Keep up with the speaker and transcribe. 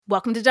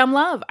Welcome to Dumb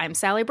Love. I'm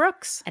Sally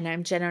Brooks. And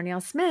I'm Jen O'Neill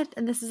Smith,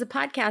 and this is a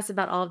podcast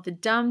about all of the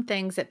dumb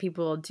things that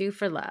people will do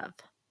for love.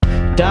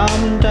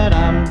 Dum da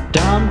dum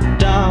dum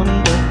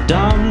dum da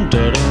dum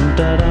da dum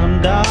da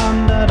dum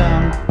dum da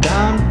dum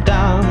dum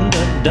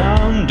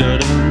dum da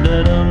dum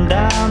da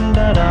dum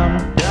da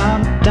dum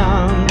dum da dum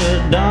dum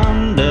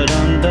dum da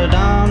dum da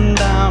dum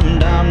da dum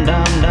dum dum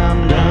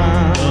dum dum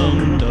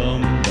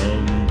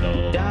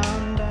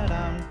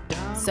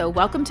dum. So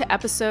welcome to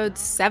episode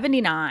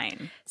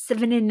 79.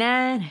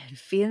 79 and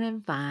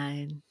feeling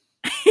fine.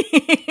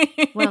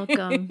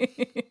 Welcome.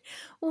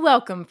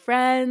 Welcome,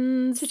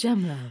 friends. To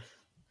Dumb Love.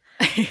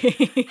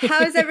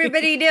 How's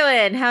everybody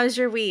doing? How's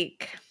your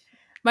week?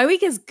 My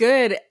week is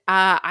good.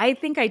 I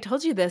think I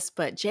told you this,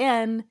 but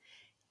Jen,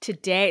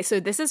 today, so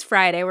this is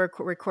Friday. We're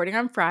recording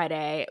on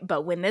Friday,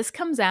 but when this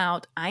comes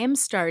out, I am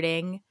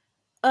starting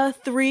a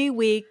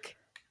 3-week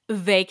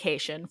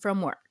vacation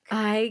from work.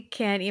 I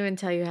can't even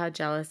tell you how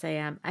jealous I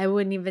am. I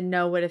wouldn't even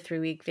know what a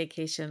 3-week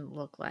vacation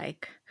looked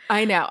like.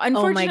 I know.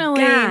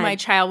 Unfortunately, my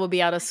child will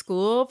be out of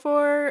school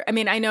for,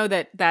 I know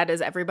that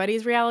is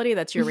everybody's reality.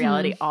 That's your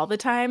reality all the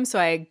time. So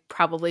I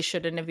probably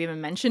shouldn't have even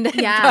mentioned it.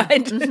 Yeah.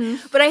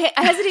 But I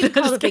hesitate to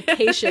call it a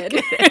vacation.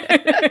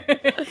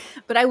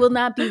 But I will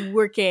not be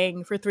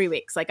working for 3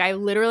 weeks. Like I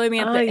literally am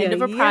at the end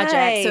of a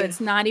project. So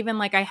it's not even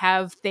like I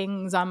have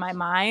things on my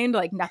mind.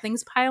 Like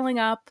nothing's piling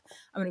up.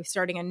 I'm going to be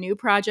starting a new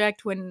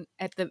project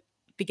at the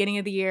beginning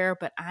of the year.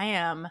 But I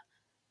am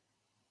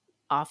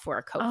off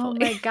work, hopefully.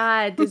 Oh my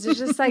God. Does it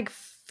just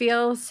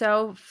feel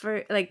so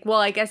free?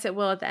 I guess it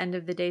will at the end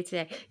of the day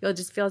today. You'll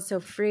just feel so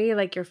free,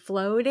 like you're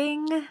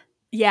floating.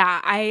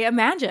 Yeah, I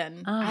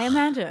imagine. Oh,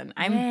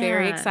 I'm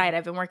very excited.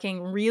 I've been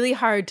working really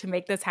hard to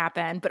make this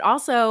happen. But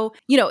also,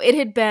 it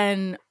had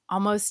been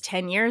almost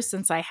 10 years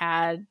since I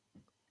had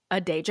a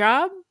day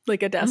job,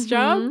 like a desk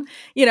job.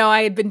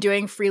 I had been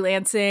doing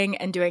freelancing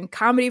and doing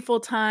comedy full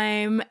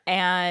time.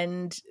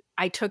 And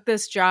I took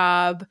this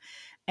job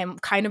and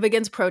kind of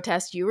against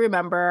protest. You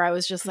remember, I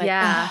was just like,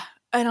 I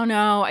don't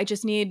know. I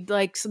just need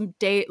some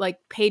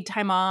paid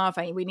time off.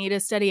 We need a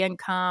steady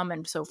income.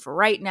 And so for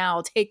right now,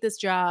 I'll take this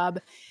job.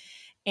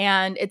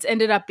 And it's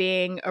ended up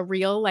being a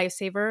real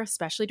lifesaver,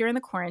 especially during the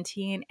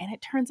quarantine. And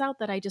it turns out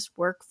that I just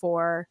work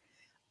for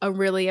a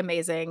really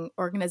amazing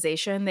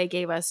organization. They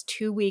gave us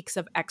 2 weeks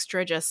of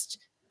extra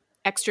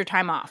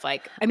time off.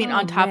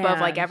 On top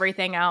of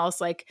everything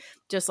else,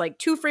 just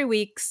 2 free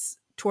weeks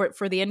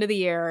for the end of the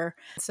year.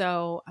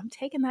 So I'm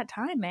taking that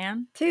time,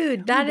 man.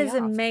 Dude, that is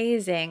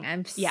amazing.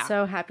 I'm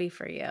so happy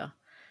for you.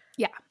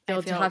 Yeah.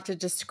 You'll have to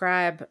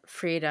describe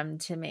freedom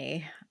to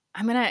me.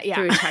 I'm going to,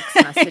 through text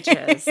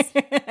messages.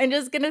 I'm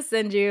just going to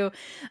send you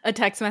a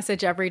text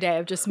message every day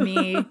of just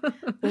me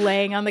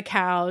laying on the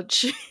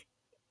couch,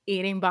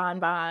 eating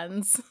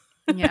bonbons.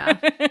 Yeah.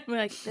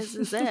 This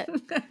is it.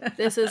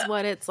 This is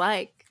what it's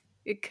like.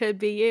 It could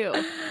be you.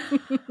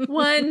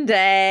 One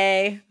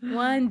day.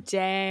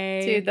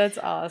 Dude, that's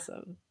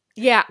awesome.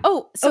 Yeah.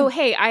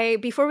 Hey,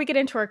 before we get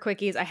into our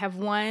quickies, I have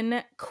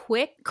one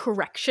quick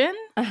correction.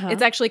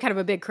 It's actually kind of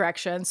a big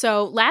correction.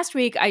 So last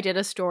week I did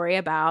a story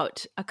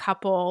about a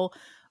couple,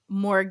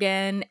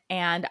 Morgan,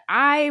 and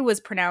I was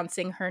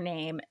pronouncing her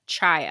name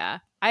Chaya.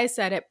 I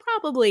said it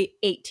probably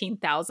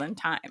 18,000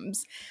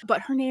 times,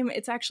 but her name,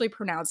 it's actually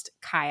pronounced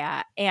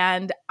Kaya.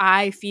 And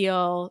I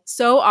feel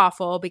so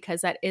awful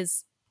because that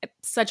is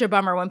such a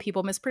bummer when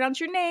people mispronounce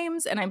your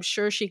names, and I'm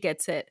sure she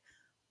gets it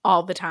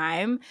all the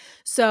time.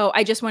 So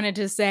I just wanted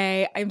to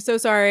say, I'm so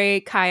sorry,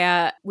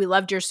 Kaya. We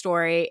loved your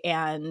story,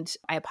 and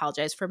I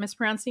apologize for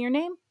mispronouncing your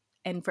name.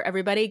 And for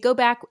everybody, go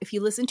back. If you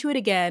listen to it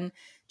again,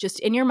 just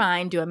in your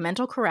mind, do a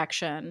mental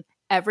correction.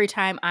 Every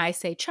time I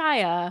say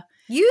Chaya,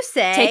 you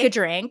say, take a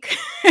drink,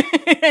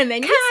 and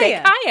then you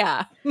say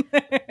Kaya.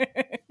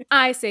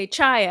 I say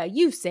Chaya,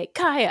 you say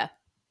Kaya.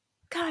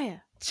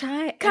 Kaya.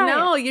 Kaya.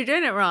 No, you're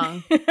doing it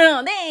wrong.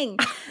 Oh, dang.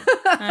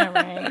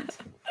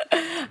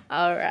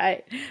 All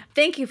right.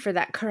 Thank you for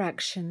that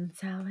correction,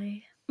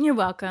 Sally. You're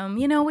welcome.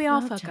 We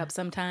all fuck up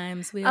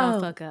sometimes. We all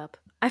fuck up.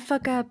 I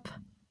fuck up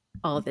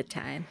all the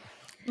time.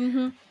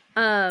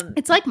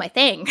 It's like my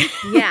thing.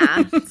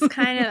 Yeah.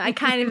 I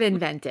kind of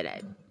invented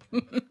it.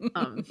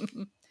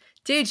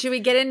 Dude, should we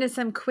get into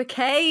some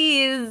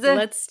quickies?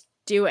 Let's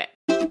do it.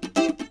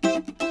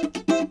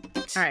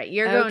 All right,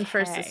 you're going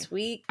first this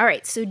week. All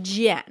right, so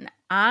Jen,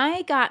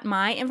 I got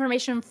my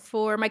information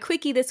for my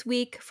quickie this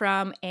week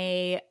from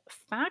a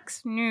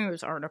Fox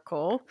News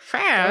article.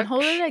 Don't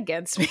hold it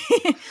against me.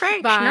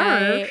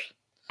 By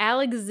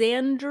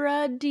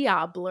Alexandra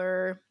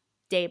Dabler.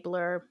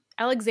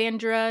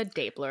 Alexandra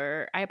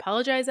Dabler. I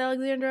apologize,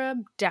 Alexandra.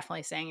 I'm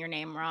definitely saying your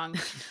name wrong.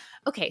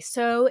 Okay,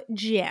 so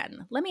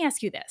Jen, let me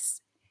ask you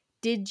this.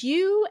 Did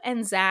you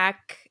and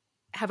Zach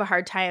have a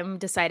hard time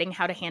deciding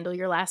how to handle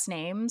your last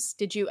names?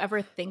 Did you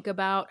ever think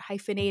about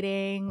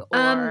hyphenating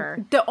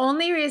or? The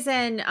only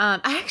reason I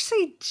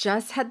actually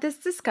just had this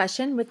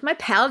discussion with my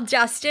pal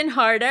Justin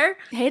Harder.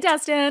 Hey,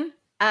 Dustin.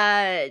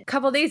 A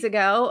couple days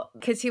ago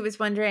because he was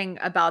wondering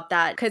about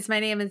that because my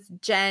name is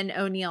Jen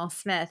O'Neill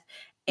Smith.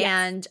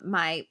 And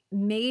my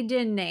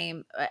maiden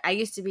name, I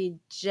used to be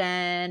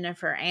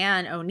Jennifer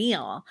Ann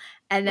O'Neill.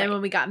 And then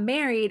when we got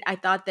married, I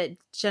thought that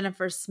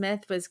Jennifer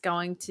Smith was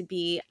going to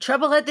be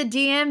trouble at the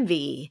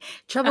DMV,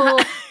 trouble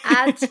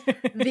at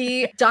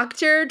the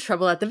doctor,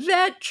 trouble at the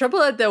vet,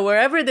 trouble at the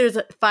wherever there's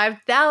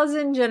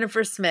 5,000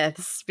 Jennifer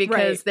Smiths,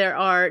 because there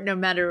are, no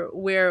matter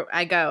where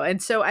I go.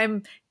 And so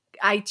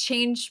I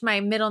changed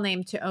my middle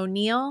name to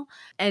O'Neill.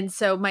 And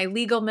so my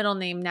legal middle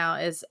name now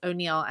is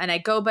O'Neill. And I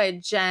go by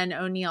Jen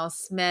O'Neill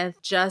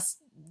Smith just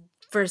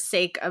for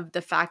sake of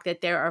the fact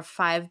that there are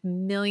 5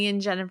 million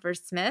Jennifer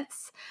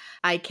Smiths.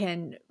 I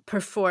can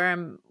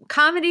perform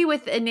comedy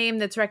with a name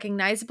that's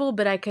recognizable,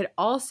 but I could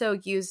also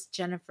use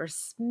Jennifer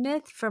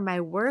Smith for my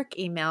work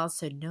email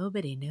so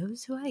nobody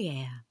knows who I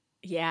am.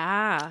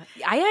 Yeah.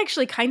 I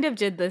actually kind of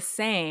did the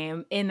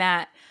same in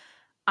that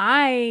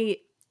I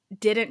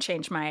didn't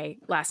change my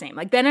last name.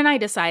 Like Ben and I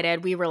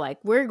decided, we were like,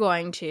 we're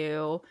going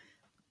to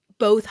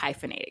both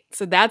hyphenate.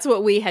 So that's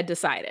what we had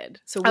decided.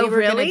 So we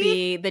were going to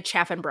be the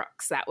Chaffin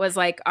Brooks. That was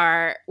like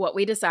what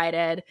we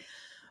decided.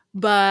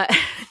 But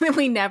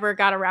we never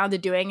got around to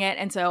doing it.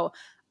 And so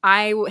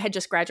I had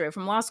just graduated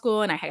from law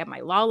school and I had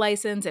my law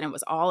license and it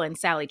was all in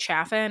Sally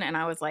Chaffin. And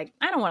I was like,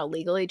 I don't want to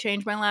legally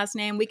change my last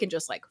name. We can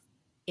just like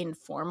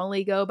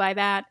informally go by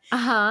that.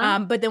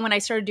 But then when I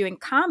started doing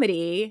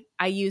comedy,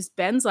 I used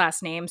Ben's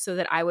last name so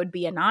that I would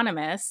be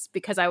anonymous,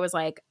 because I was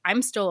like,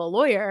 I'm still a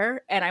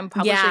lawyer and I'm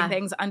publishing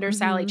things under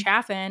Sally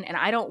Chaffin, and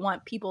I don't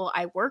want people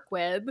I work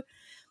with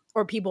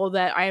or people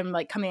that I am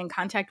like coming in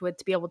contact with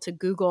to be able to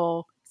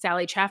Google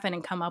Sally Chaffin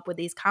and come up with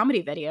these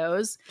comedy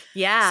videos.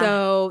 Yeah.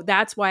 So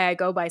that's why I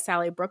go by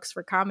Sally Brooks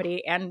for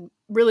comedy and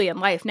really in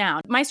life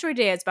now. My story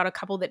today is about a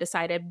couple that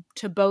decided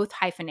to both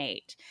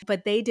hyphenate,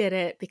 but they did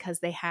it because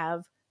they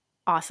have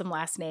awesome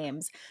last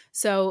names.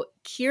 So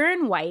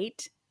Kieran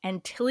White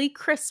and Tilly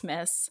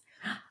Christmas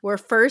were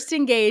first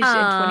engaged in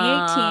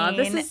 2018.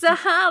 This is a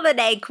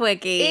holiday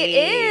quickie. It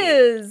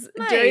is.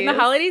 Nice. During the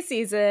holiday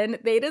season,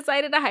 they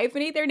decided to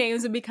hyphenate their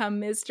names and become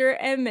Mr.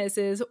 and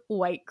Mrs.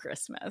 White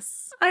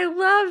Christmas. I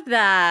love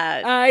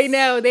that. I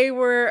know. They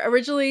were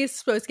originally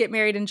supposed to get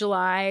married in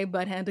July,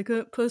 but had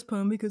to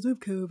postpone because of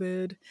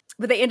COVID.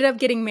 But they ended up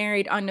getting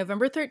married on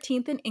November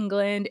 13th in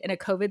England in a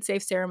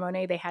COVID-safe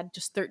ceremony. They had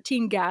just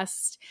 13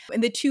 guests.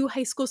 And the two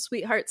high school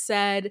sweethearts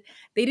said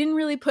they didn't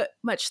really put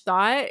much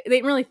thought. They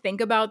didn't really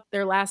think about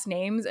their last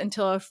names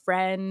until a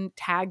friend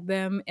tagged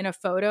them in a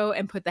photo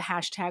and put the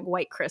hashtag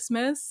White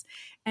Christmas.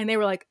 And they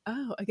were like,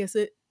 oh, I guess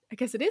it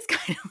is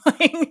kind of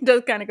like, it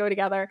does kind of go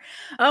together.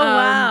 Oh,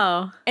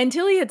 wow. And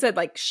Tilly had said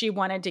like she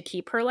wanted to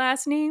keep her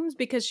last names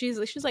because she's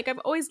like, I've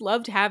always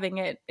loved having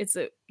it. It's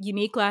a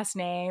unique last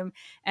name.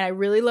 And I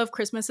really love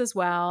Christmas as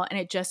well. And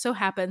it just so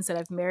happens that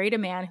I've married a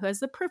man who has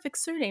the perfect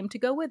surname to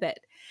go with it.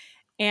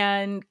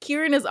 And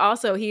Kieran is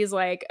also, he's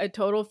like a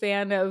total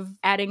fan of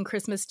adding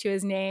Christmas to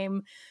his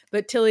name.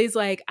 But Tilly's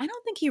like, I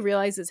don't think he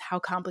realizes how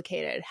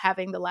complicated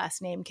having the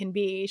last name can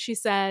be. She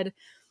said,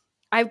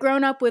 I've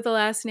grown up with the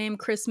last name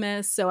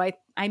Christmas, so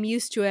I'm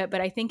used to it,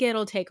 but I think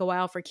it'll take a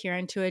while for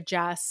Kieran to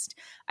adjust.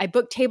 I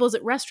booked tables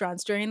at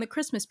restaurants during the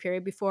Christmas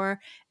period before,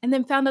 and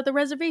then found that the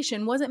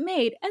reservation wasn't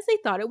made as they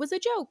thought it was a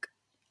joke.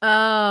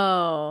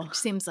 Oh. Which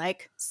seems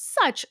like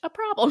such a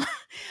problem.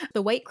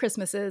 The White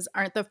Christmases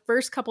aren't the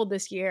first couple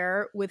this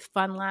year with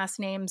fun last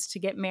names to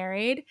get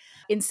married.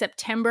 In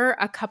September,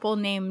 a couple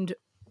named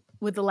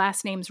with the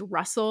last names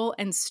Russell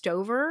and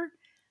Stover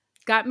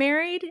got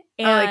married.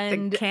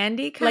 And like the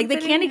candy company?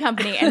 Like the candy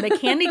company. And the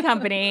candy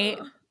company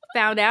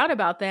found out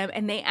about them,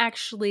 and they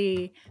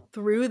actually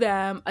threw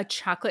them a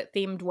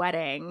chocolate-themed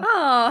wedding.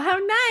 Oh, how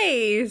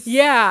nice.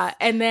 Yeah.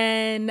 And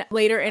then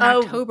later in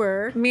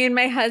October. Me and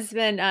my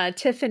husband,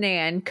 Tiffany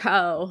and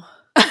Co.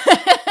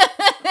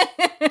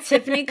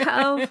 Tiffany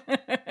Co.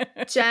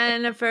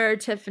 Jennifer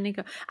Tiffany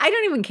Co. I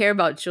don't even care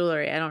about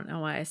jewelry. I don't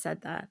know why I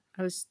said that.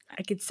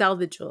 I could sell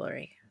the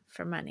jewelry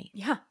for money.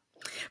 Yeah.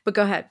 But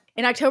go ahead.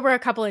 In October, a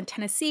couple in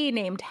Tennessee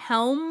named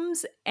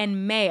Helms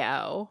and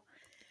Mayo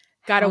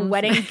got a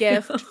wedding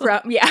gift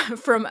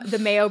from the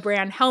Mayo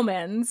brand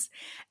Hellmann's,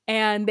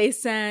 and they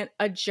sent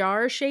a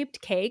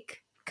jar-shaped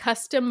cake,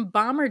 custom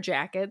bomber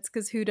jackets,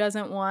 because who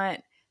doesn't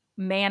want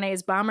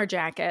mayonnaise bomber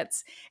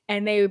jackets,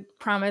 and they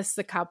promised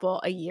the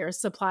couple a year's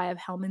supply of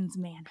Hellmann's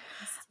mayonnaise.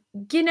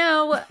 You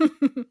know,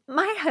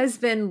 my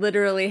husband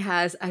literally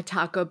has a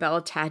Taco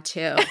Bell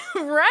tattoo.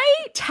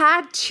 Right?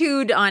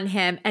 Tattooed on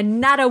him,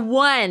 and not a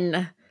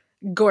one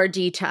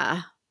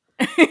gordita.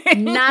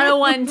 Not a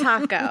one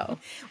taco.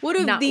 What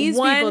have these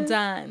people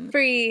done?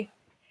 Free.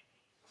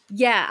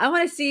 Yeah, I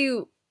want to see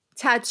you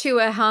tattoo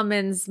a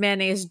Hellmann's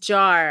mayonnaise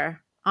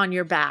jar on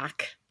your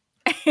back.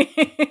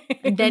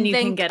 And then you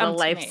can get a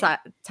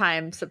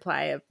lifetime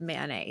supply of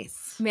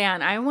mayonnaise.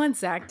 Man, I want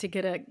Zach to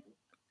get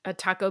a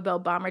Taco Bell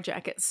bomber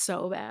jacket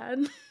so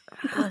bad.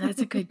 Oh,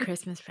 that's a good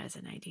Christmas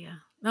present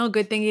idea. Oh,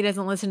 good thing he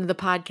doesn't listen to the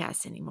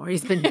podcast anymore.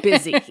 He's been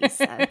busy, he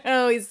said.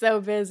 Oh, he's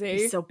so busy.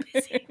 He's so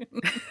busy.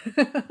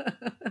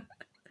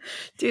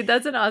 Dude,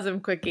 that's an awesome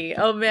quickie.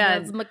 Oh,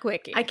 man. That's my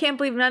quickie. I can't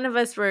believe none of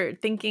us were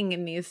thinking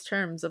in these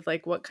terms of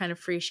like what kind of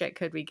free shit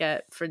could we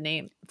get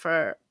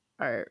for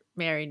our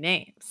married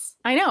names.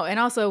 I know. And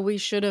also we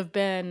should have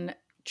been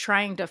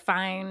trying to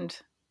find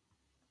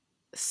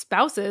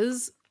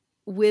spouses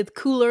with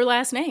cooler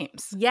last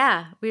names.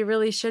 Yeah, we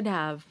really should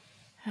have.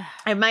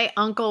 And my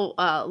uncle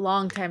a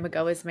long time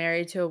ago was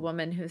married to a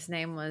woman whose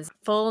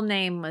full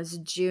name was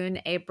June,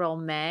 April,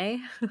 May.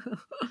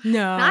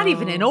 No. Not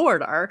even in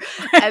order.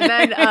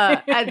 And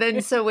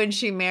then so when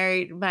she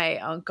married my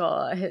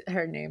uncle,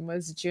 her name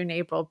was June,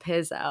 April,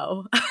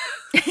 Pizzo.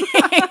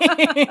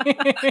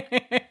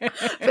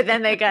 But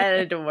then they got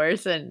a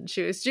divorce and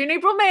she was June,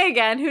 April, May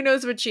again. Who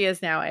knows what she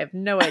is now? I have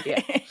no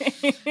idea.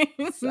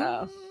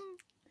 So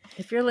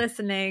if you're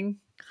listening,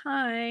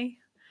 hi.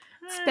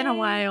 It's been a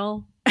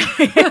while.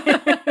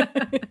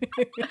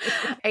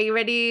 Are you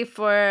ready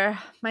for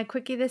my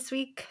quickie this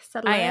week?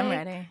 I am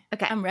ready.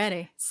 Okay. I'm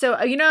ready. So,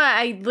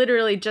 I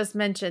literally just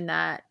mentioned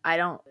that I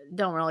don't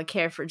really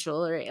care for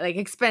jewelry, like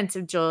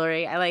expensive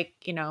jewelry. I like,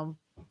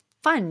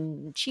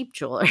 fun, cheap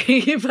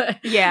jewelry.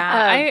 But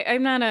yeah,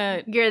 I'm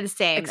not you're the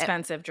same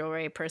expensive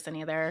jewelry person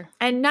either.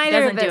 And neither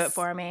doesn't of us do it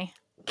for me.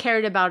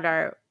 Cared about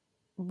our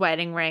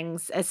wedding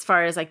rings as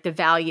far as like the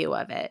value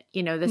of it.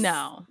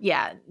 No.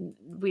 Yeah,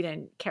 we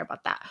didn't care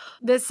about that.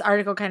 This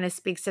article kind of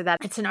speaks to that.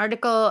 It's an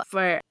article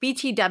for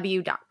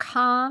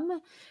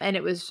btw.com and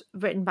it was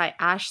written by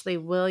Ashley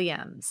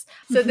Williams.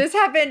 So this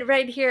happened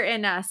right here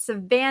in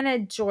Savannah,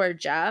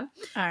 Georgia.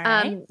 All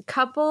right.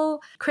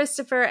 Couple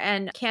Christopher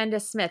and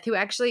Candace Smith, who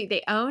actually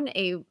they own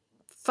a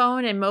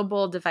phone and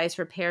mobile device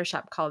repair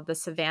shop called the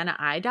Savannah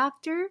Eye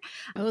Doctor.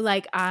 Oh,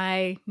 like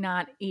I,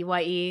 not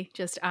EYE,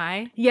 just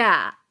I?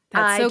 Yeah.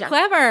 That's so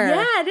clever.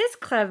 Yeah, it is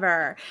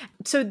clever.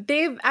 So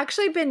they've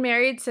actually been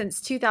married since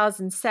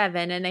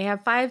 2007 and they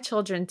have 5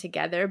 children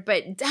together,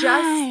 but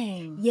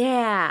Dang.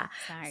 Yeah.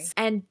 Sorry.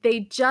 And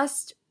they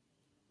just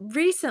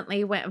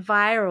recently went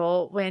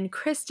viral when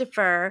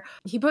Christopher,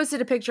 he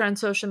posted a picture on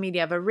social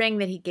media of a ring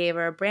that he gave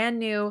her, a brand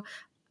new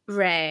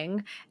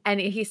ring, and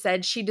he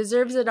said she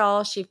deserves it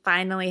all. She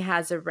finally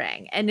has a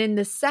ring. And in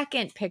the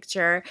second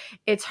picture,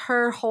 it's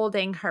her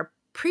holding her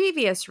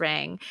previous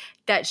ring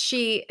that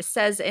she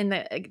says in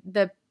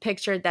the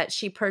picture that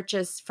she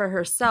purchased for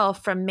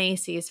herself from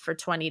Macy's for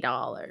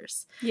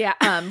 $20. Yeah.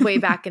 Way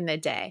back in the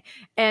day.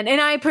 And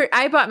I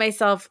bought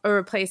myself a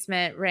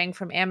replacement ring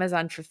from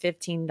Amazon for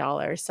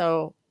 $15.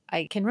 So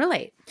I can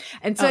relate.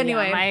 And so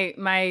anyway,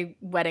 yeah. my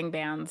wedding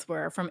bands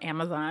were from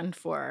Amazon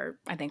for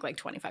I think like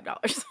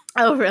 $25.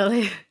 Oh,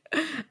 really?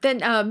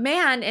 Then a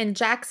man in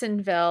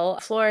Jacksonville,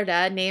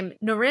 Florida, named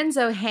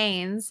Norenzo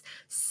Haynes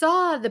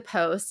saw the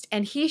post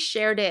and he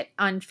shared it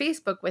on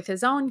Facebook with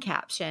his own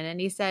caption.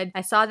 And he said, I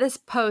saw this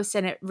post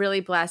and it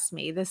really blessed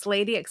me. This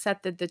lady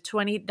accepted the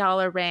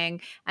 $20 ring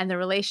and the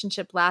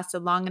relationship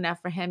lasted long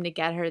enough for him to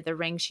get her the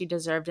ring she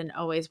deserved and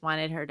always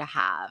wanted her to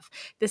have.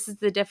 This is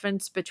the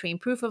difference between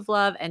proof of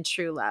love and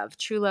true love.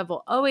 True love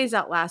will always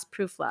outlast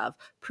proof love.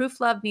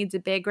 Proof love needs a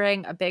big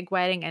ring, a big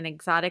wedding, an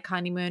exotic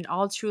honeymoon.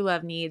 All true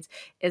love needs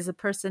is the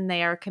person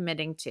they are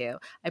committing to.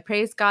 I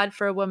praise God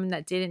for a woman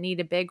that didn't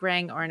need a big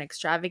ring or an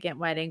extravagant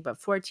wedding, but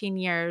 14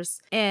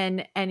 years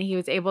in, and he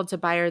was able to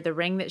buy her the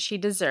ring that she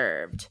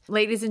deserved.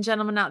 Ladies and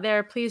gentlemen out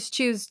there, please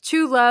choose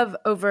true love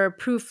over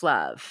proof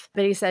love.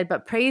 But he said,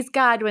 but praise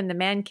God when the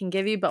man can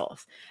give you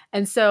both.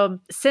 And so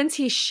since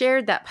he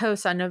shared that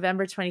post on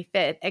November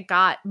 25th, it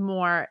got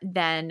more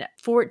than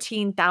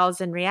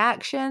 14,000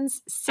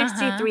 reactions,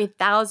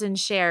 63,000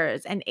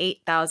 shares, and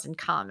 8,000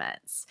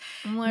 comments.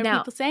 What are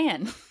people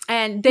saying?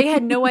 And they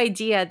had no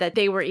idea that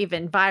they were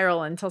even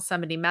viral until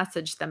somebody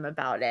messaged them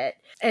about it.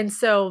 And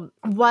so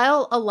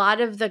while a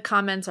lot of the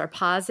comments are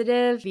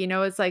positive,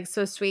 it's like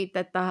so sweet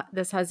that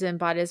this husband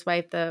bought his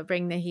wife the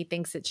ring that he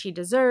thinks that she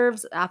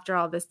deserves after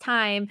all this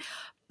time.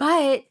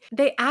 But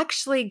they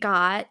actually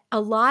got a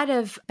lot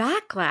of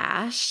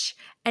backlash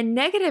and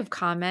negative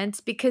comments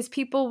because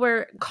people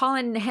were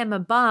calling him a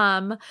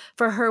bum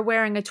for her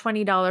wearing a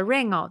 $20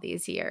 ring all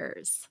these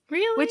years.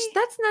 Really? Which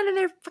that's none of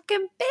their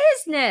fucking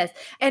business.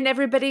 And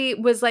everybody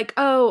was like,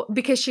 oh,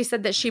 because she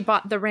said that she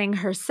bought the ring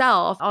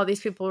herself. All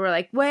these people were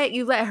like, what?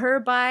 You let her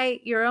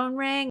buy your own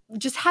ring?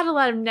 Just had a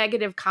lot of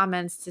negative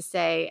comments to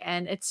say.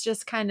 And it's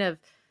just kind of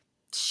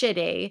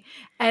shitty.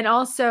 And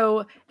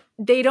also,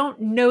 they don't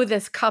know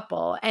this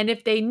couple. And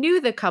if they knew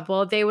the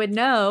couple, they would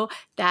know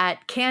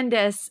that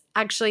Candace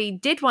actually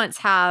did once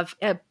have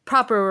a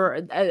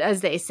proper, as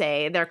they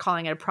say, they're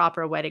calling it a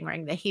proper wedding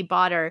ring that he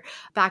bought her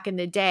back in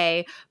the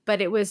day, but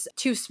it was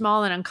too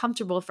small and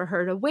uncomfortable for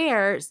her to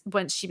wear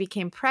once she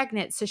became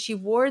pregnant. So she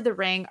wore the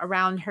ring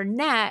around her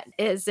neck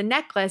as a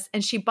necklace,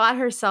 and she bought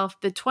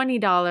herself the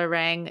 $20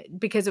 ring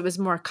because it was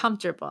more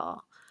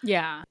comfortable.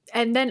 Yeah.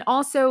 And then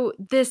also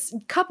this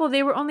couple,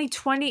 they were only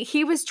 20.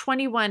 He was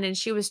 21 and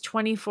she was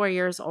 24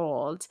 years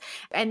old.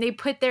 And they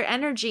put their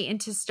energy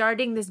into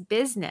starting this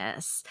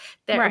business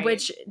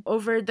which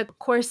over the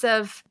course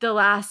of the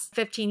last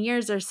 15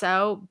 years or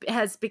so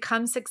has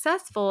become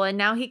successful. And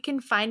now he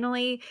can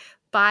finally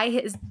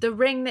buy the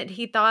ring that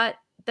he thought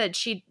that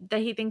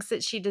he thinks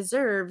that she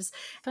deserves.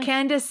 Fine.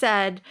 Candace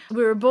said,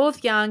 we were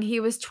both young. He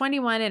was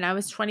 21 and I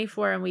was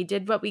 24, and we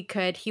did what we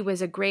could. He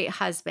was a great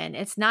husband.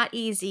 It's not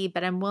easy,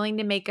 but I'm willing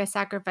to make a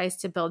sacrifice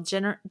to build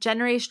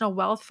generational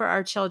wealth for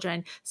our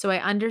children. So I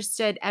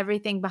understood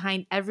everything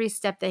behind every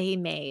step that he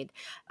made.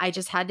 I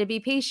just had to be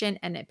patient,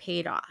 and it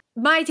paid off.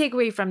 My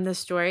takeaway from this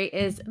story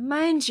is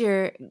mind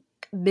your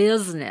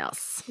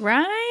business.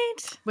 Right?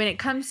 When it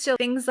comes to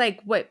things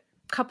like what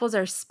couples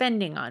are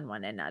spending on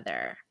one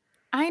another.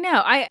 I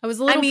know. I was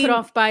a little put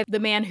off by the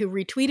man who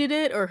retweeted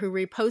it or who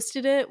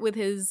reposted it with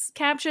his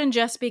caption,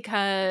 just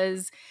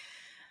because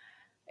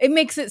it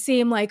makes it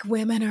seem like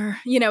women are,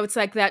 it's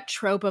like that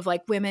trope of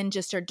like women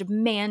just are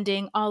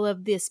demanding all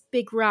of this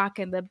big rock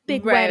and the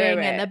big wedding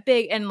and the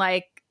big, and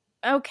like,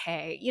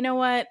 okay, you know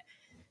what?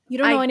 You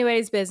don't know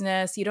anybody's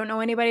business. You don't know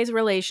anybody's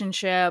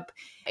relationship.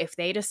 If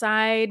they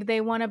decide they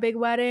want a big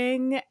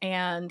wedding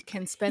and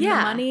can spend the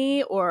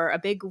money, or a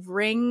big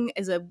ring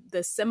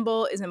the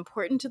symbol is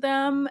important to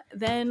them,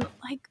 then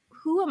like,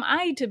 who am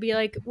I to be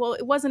like, well,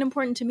 it wasn't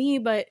important to me,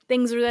 but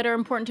things that are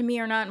important to me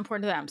are not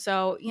important to them.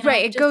 So,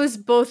 it goes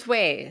both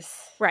ways.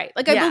 Right.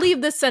 Like, I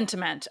believe this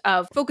sentiment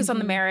of focus on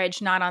the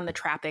marriage, not on the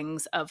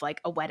trappings of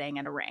like a wedding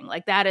and a ring.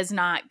 Like, that is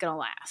not going to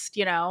last,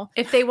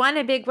 If they want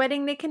a big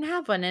wedding, they can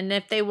have one. And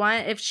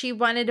if she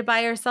wanted to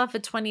buy herself a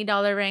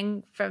 $20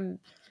 ring from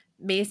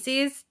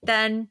Macy's,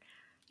 then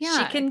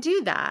she can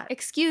do that.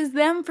 Excuse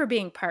them for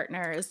being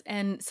partners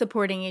and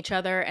supporting each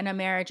other in a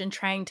marriage and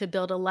trying to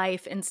build a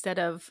life instead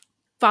of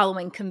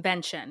following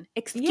convention.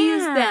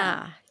 Excuse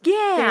them.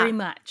 Yeah. Very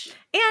much.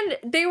 And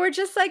they were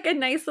just like a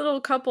nice little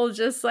couple,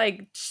 just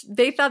like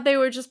they thought they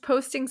were just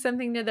posting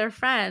something to their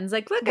friends.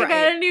 Like, look, I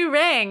got a new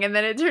ring. And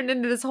then it turned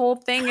into this whole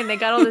thing and they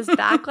got all this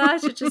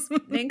backlash. It just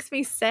makes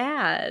me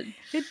sad.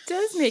 It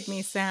does make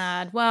me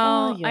sad.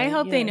 Well, I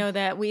hope they know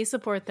that we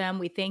support them.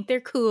 We think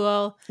they're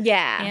cool.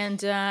 Yeah.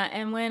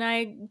 And when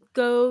I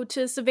go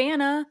to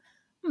Savannah,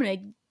 I'm going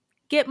to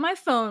get my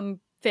phone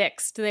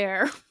fixed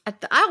there.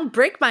 I'll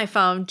break my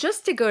phone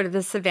just to go to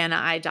the Savannah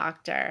eye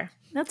doctor.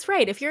 That's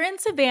right. If you're in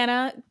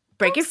Savannah,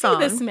 break your phone.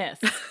 See the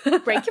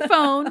Smiths. Break your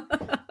phone.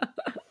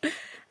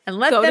 And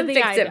let them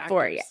fix it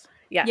for you.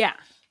 Yeah. Yeah.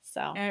 So,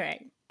 all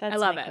right. I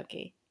love it.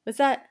 Cookie. Was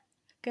that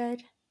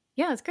good?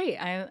 Yeah, it's great.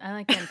 I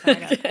like it.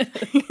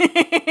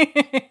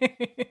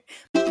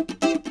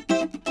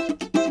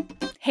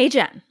 Hey,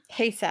 Jen.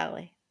 Hey,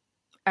 Sally.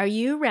 Are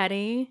you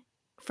ready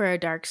for a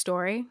dark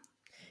story?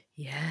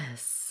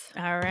 Yes.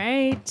 All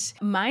right.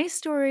 My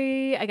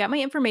story, I got my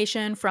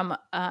information from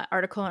an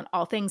article on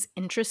All Things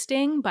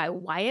Interesting by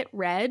Wyatt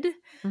Red,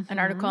 an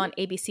article on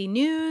ABC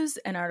News,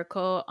 an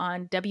article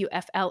on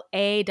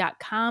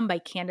WFLA.com by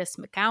Candace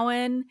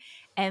McGowan,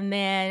 and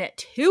then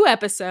 2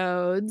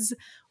 episodes,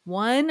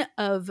 one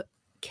of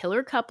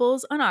Killer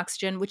Couples on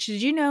Oxygen, which,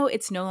 did you know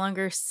it's no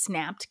longer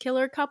Snapped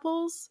Killer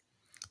Couples?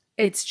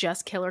 It's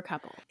just Killer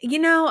Couple.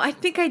 I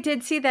think I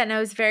did see that and I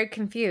was very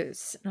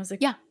confused. And I was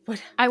like, yeah,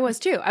 what? I was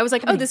too. I was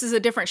like, oh, this is a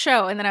different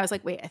show. And then I was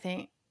like, wait, I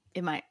think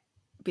it might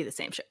be the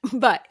same show.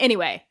 But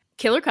anyway,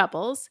 Killer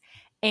Couples,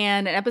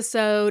 and an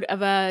episode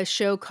of a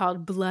show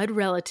called Blood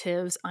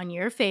Relatives on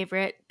your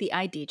favorite, the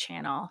ID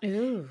channel.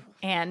 Ooh.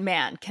 And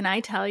man, can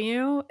I tell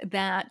you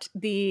that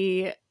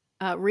the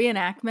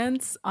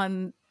reenactments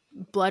on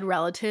Blood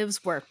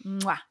Relatives were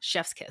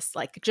chef's kiss.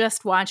 Like,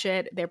 just watch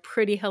it. They're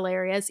pretty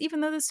hilarious,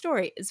 even though the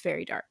story is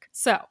very dark.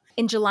 So,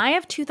 in July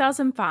of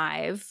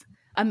 2005,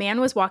 a man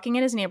was walking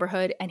in his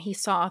neighborhood and he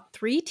saw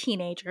 3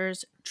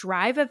 teenagers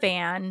drive a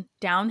van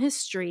down his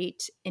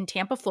street in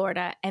Tampa,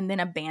 Florida, and then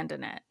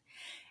abandon it.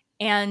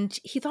 And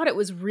he thought it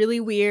was really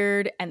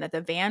weird and that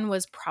the van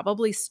was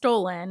probably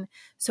stolen.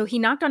 So he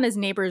knocked on his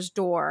neighbor's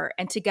door,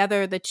 and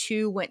together the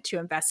two went to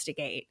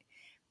investigate.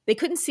 They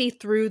couldn't see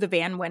through the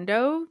van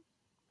window,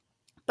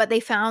 but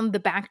they found the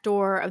back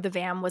door of the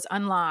van was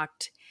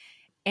unlocked.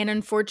 And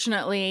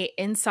unfortunately,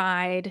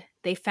 inside,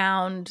 they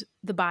found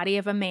the body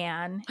of a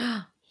man.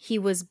 He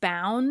was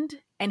bound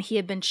and he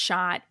had been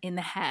shot in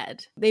the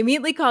head. They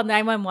immediately called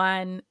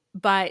 911,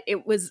 but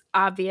it was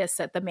obvious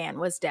that the man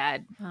was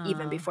dead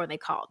even before they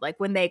called. Like,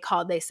 when they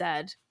called, they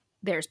said,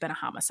 there's been a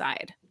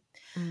homicide.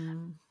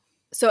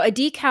 So a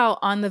decal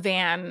on the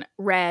van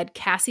read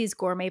Cassie's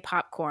Gourmet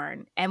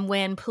Popcorn. And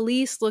when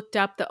police looked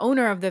up the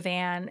owner of the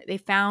van, they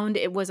found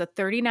it was a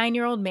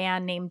 39-year-old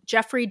man named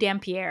Jeffrey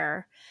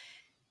Dampierre.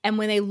 And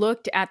when they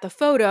looked at the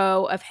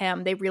photo of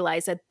him, they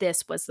realized that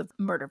this was the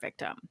murder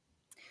victim.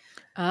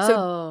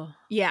 Oh.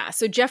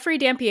 So Jeffrey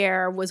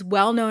Dampierre was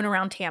well known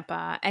around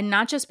Tampa, and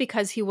not just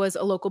because he was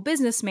a local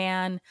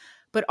businessman,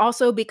 but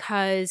also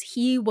because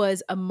he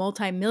was a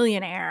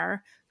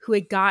multimillionaire who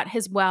had got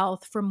his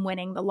wealth from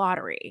winning the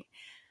lottery.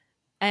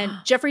 And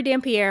Jeffrey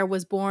Dampierre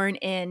was born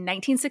in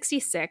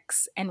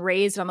 1966 and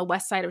raised on the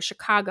west side of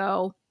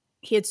Chicago.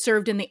 He had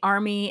served in the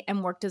Army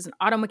and worked as an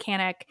auto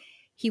mechanic.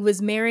 He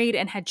was married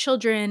and had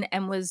children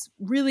and was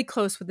really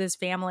close with his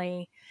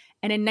family.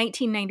 And in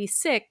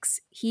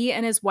 1996, he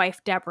and his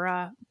wife,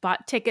 Deborah,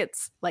 bought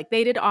tickets, like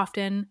they did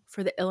often,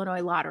 for the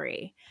Illinois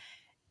lottery.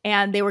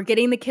 And they were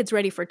getting the kids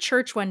ready for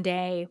church one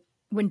day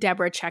when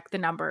Deborah checked the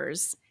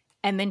numbers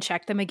and then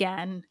checked them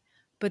again,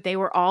 but they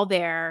were all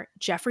there.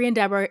 Jeffrey and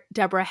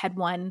Deborah had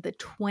won the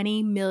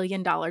 $20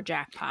 million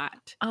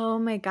jackpot. Oh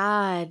my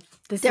God.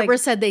 Deborah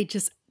said they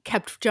just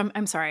kept jumping.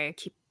 I'm sorry, I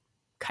keep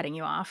cutting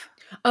you off.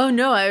 Oh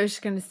no, I was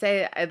just going to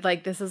say,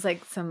 this is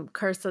like some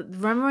curse.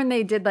 Remember when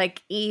they did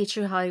like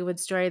True Hollywood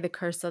Story, The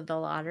Curse of the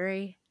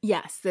Lottery?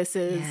 Yes, this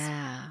is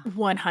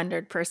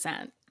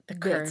 100% the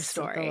curse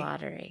story. Of the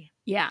lottery.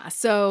 Yeah.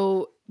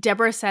 So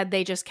Deborah said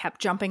they just kept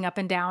jumping up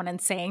and down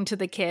and saying to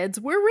the kids,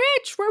 "We're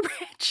rich, we're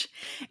rich."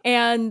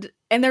 And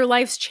their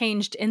lives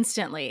changed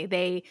instantly.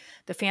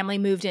 The family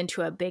moved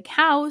into a big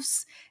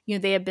house. You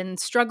know, they had been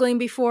struggling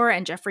before,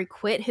 and Jeffrey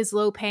quit his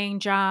low-paying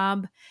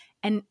job.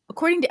 And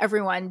according to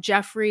everyone,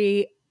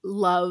 Jeffrey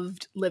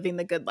loved living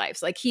the good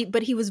lives.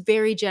 But he was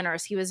very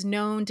generous. He was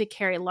known to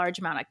carry a large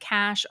amount of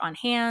cash on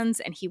hands,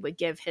 and he would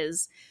give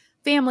his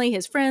family,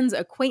 his friends,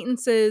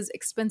 acquaintances,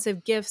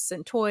 expensive gifts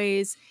and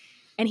toys.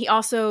 And he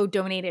also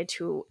donated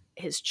to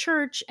his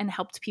church and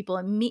helped people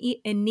in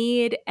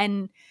need.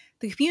 And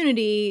the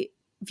community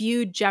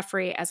viewed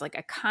Jeffrey as like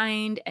a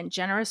kind and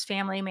generous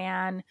family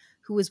man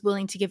who was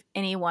willing to give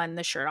anyone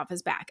the shirt off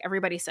his back.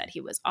 Everybody said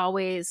he was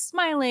always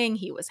smiling.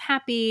 He was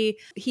happy.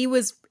 He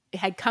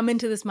had come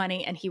into this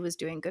money and he was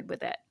doing good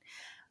with it.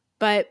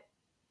 But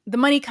the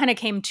money kind of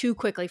came too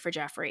quickly for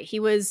Jeffrey. He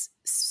was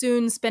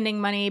soon spending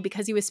money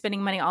because he was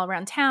spending money all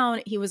around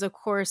town. He was, of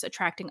course,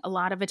 attracting a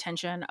lot of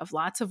attention of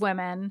lots of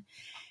women.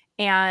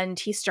 And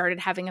he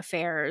started having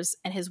affairs,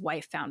 and his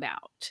wife found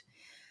out.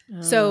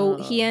 So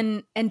he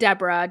and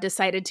Deborah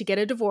decided to get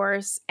a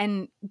divorce.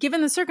 And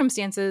given the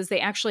circumstances,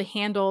 they actually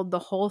handled the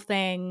whole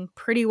thing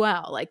pretty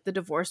well. Like, the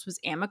divorce was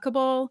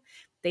amicable.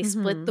 They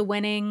split the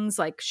winnings.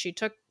 Like, she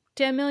took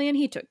 10 million,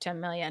 he took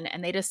 10 million,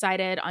 and they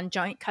decided on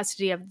joint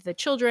custody of the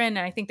children. And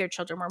I think their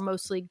children were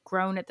mostly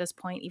grown at this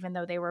point, even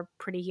though they were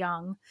pretty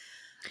young.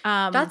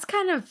 That's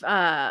kind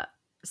of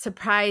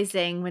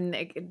surprising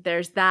when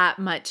there's that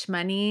much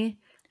money.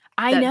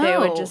 I know. They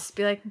would just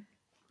be like,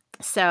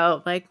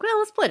 well,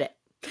 let's split it.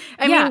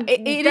 I mean,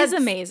 it is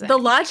amazing. The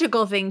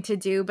logical thing to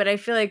do, but I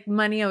feel like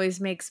money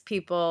always makes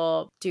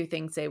people do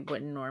things they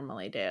wouldn't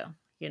normally do.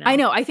 You know? I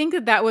know. I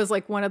think that was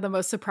like one of the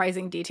most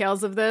surprising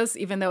details of this,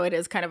 even though it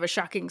is kind of a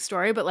shocking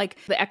story. But like,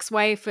 the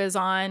ex-wife is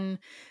on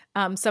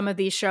some of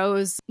these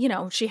shows. You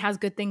know, she has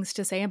good things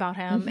to say about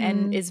him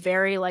and is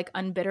very like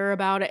unbitter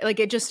about it.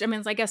 Like, it just, I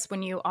mean, I guess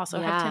when you also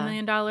have $10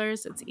 million,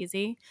 it's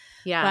easy.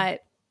 Yeah.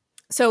 But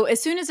so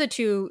as soon as the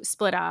two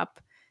split up,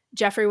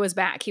 Jeffrey was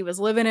back. He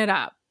was living it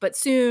up. But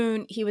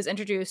soon he was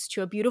introduced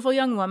to a beautiful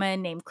young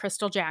woman named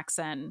Crystal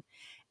Jackson.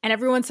 And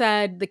everyone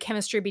said the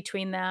chemistry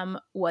between them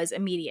was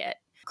immediate.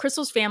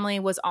 Crystal's family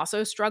was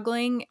also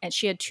struggling, and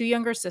she had two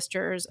younger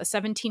sisters, a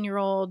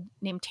 17-year-old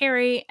named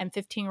Terry and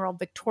 15-year-old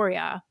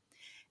Victoria.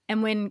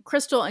 And when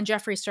Crystal and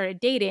Jeffrey started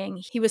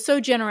dating, he was so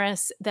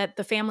generous that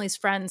the family's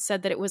friends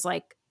said that it was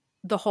like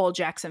the whole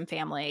Jackson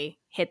family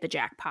hit the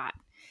jackpot.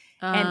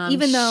 And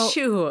even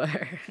though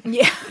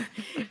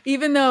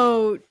even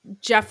though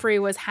Jeffrey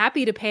was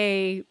happy to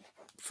pay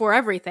for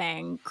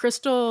everything,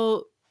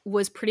 Crystal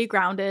was pretty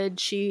grounded.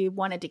 She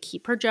wanted to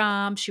keep her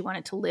job. She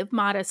wanted to live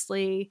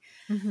modestly.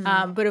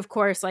 But of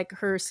course, like,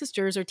 her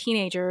sisters are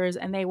teenagers,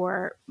 and they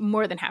were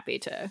more than happy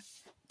to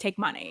take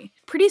money.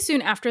 Pretty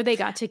soon after they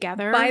got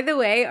together. By the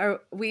way,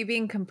 are we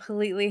being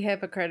completely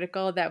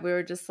hypocritical that we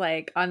were just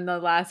like on the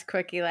last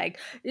quickie, like,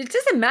 it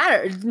doesn't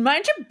matter.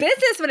 Mind your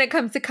business when it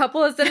comes to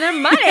couples and their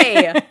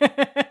money.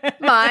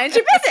 Mind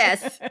your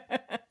business.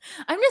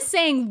 I'm just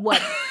saying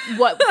what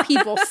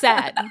people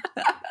said.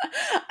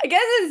 I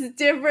guess it's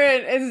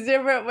different. It's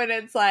different when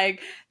it's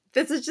like,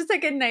 this is just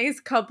like a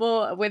nice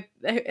couple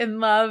in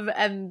love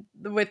and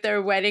with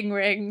their wedding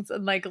rings,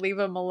 and like, leave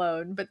them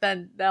alone. But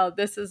then no,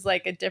 this is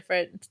like a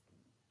different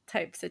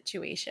type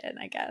situation,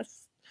 I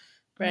guess.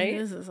 Right?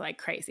 This is like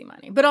crazy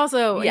money. But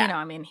also, you know,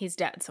 I mean, he's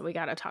dead, so we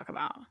got to talk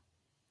about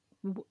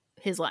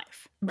his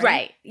life.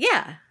 Right?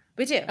 Yeah,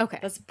 we do. Okay.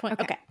 That's the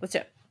point. Okay, let's do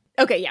it.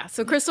 Okay, yeah.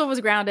 So Crystal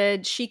was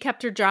grounded. She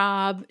kept her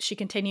job. She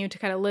continued to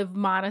kind of live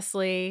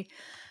modestly.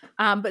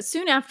 But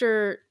soon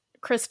after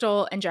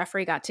Crystal and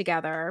Jeffrey got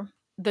together,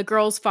 the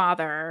girl's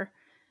father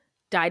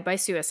died by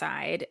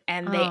suicide,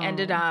 and they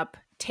ended up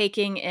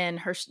taking in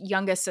her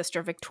youngest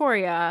sister,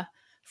 Victoria,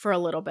 for a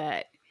little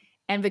bit.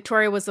 And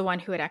Victoria was the one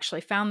who had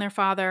actually found their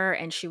father,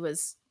 and she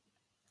was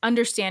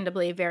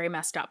understandably very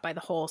messed up by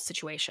the whole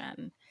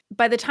situation.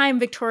 By the time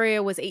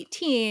Victoria was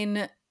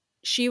 18,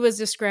 she was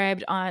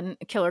described on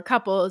Killer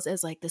Couples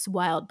as like this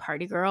wild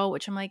party girl,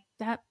 which I'm like,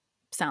 that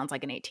sounds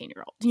like an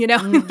 18-year-old, you know?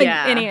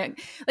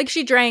 Like,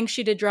 she drank,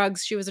 she did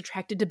drugs, she was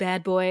attracted to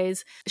bad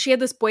boys. She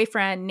had this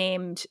boyfriend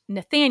named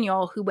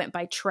Nathaniel who went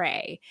by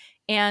Trey.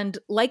 And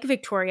like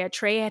Victoria,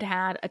 Trey had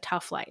had a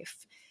tough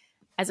life.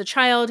 As a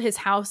child, his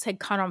house had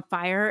caught on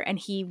fire and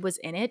he was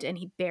in it, and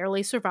he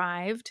barely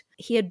survived.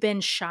 He had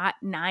been shot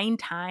 9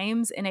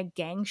 times in a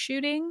gang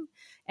shooting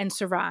and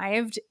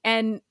survived.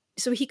 And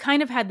so he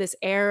kind of had this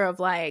air of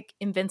like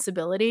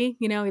invincibility,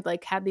 you know, he'd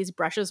like had these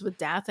brushes with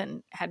death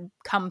and had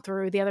come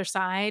through the other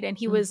side. And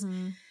he was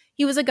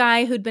he was a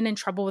guy who'd been in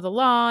trouble with the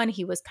law, and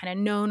he was kind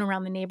of known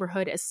around the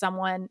neighborhood as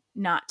someone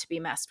not to be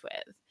messed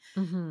with.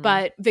 Mm-hmm.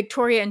 But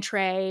Victoria and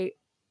Trey,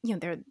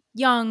 they're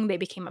young. They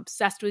became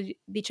obsessed with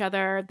each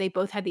other. They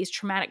both had these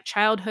traumatic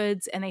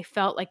childhoods, and they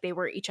felt like they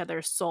were each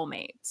other's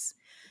soulmates.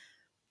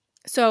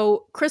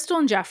 So Crystal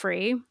and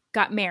Jeffrey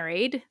got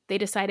married. They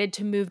decided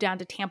to move down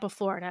to Tampa,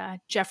 Florida.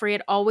 Jeffrey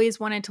had always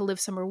wanted to live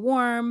somewhere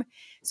warm,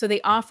 so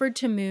they offered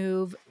to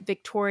move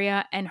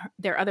Victoria and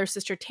their other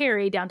sister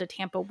Terry down to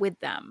Tampa with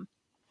them.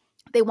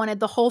 They wanted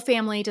the whole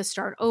family to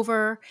start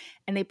over,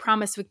 and they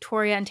promised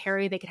Victoria and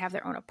Terry they could have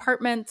their own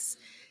apartments.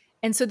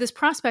 And so this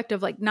prospect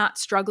of not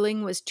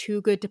struggling was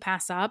too good to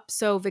pass up.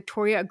 So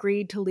Victoria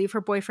agreed to leave her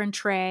boyfriend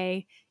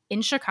Trey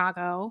in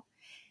Chicago.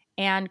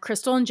 And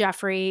Crystal and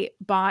Jeffrey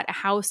bought a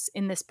house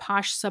in this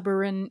posh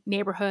suburban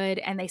neighborhood,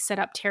 and they set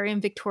up Terry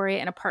and Victoria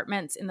in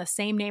apartments in the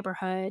same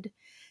neighborhood.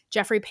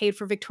 Jeffrey paid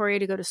for Victoria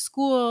to go to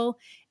school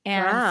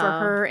and for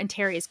her and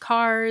Terry's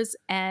cars,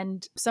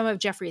 and some of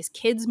Jeffrey's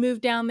kids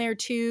moved down there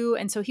too.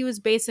 And so he was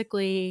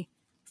basically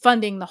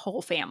funding the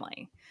whole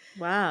family.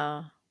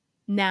 Wow.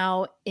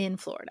 Now in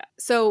Florida.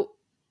 So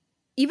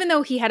even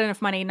though he had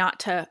enough money not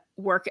to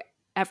work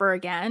ever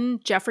again,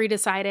 Jeffrey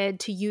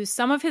decided to use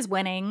some of his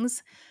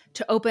winnings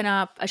to open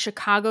up a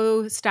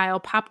Chicago-style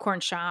popcorn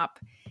shop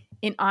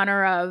in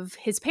honor of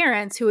his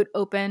parents, who had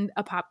opened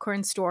a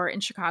popcorn store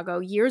in Chicago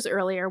years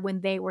earlier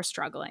when they were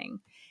struggling.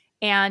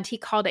 And he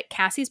called it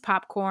Cassie's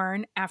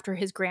Popcorn after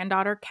his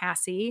granddaughter,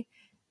 Cassie.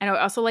 And I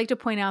would also like to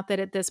point out that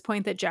at this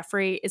point that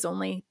Jeffrey is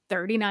only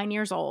 39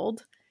 years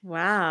old.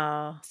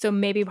 Wow. So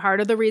maybe part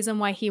of the reason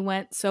why he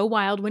went so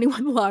wild when he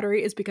won the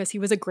lottery is because he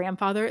was a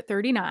grandfather at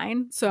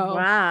 39. So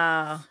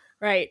wow.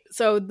 Right.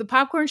 So the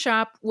popcorn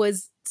shop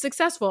was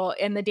successful,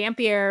 and the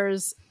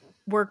Dampierres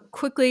were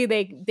quickly,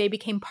 they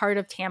became part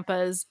of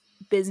Tampa's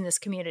business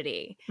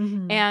community.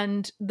 Mm-hmm.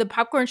 And the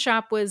popcorn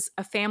shop was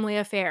a family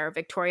affair.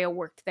 Victoria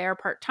worked there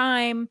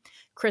part-time.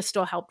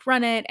 Crystal helped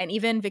run it. And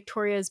even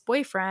Victoria's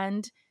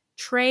boyfriend,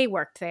 Trey,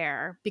 worked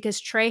there because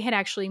Trey had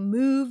actually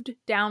moved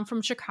down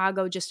from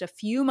Chicago just a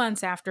few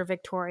months after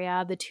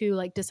Victoria. The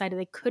two decided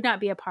they could not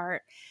be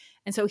apart.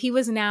 And so he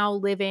was now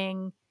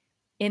living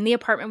in the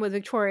apartment with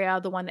Victoria,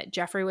 the one that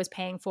Jeffrey was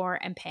paying for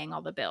and paying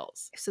all the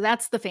bills. So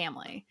that's the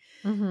family.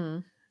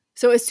 Mm-hmm.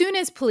 So as soon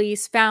as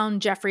police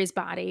found Jeffrey's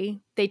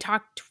body, they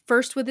talked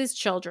first with his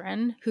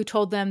children, who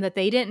told them that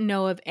they didn't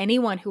know of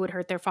anyone who would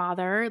hurt their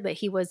father, that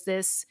he was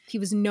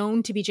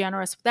known to be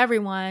generous with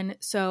everyone.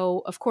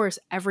 So of course,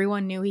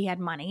 everyone knew he had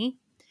money.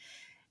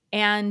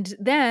 And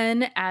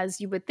then,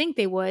 as you would think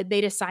they would, they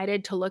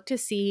decided to look to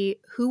see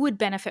who would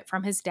benefit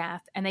from his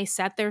death, and they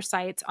set their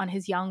sights on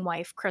his young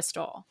wife,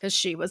 Crystal, because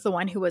she was the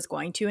one who was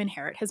going to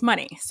inherit his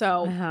money.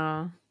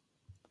 So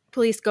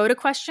police go to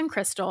question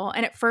Crystal,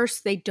 and at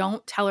first they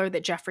don't tell her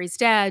that Jeffrey's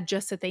dead,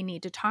 just that they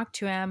need to talk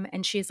to him.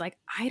 And she's like,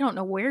 I don't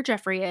know where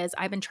Jeffrey is.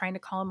 I've been trying to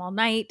call him all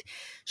night.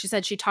 She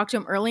said she talked to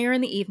him earlier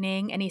in the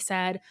evening, and he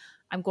said,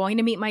 I'm going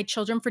to meet my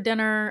children for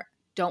dinner.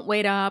 Don't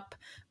wait up.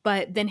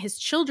 But then his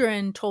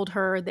children told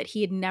her that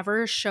he had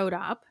never showed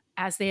up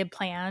as they had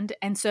planned.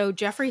 And so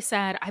Jeffrey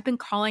said, I've been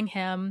calling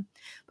him,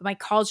 but my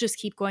calls just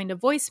keep going to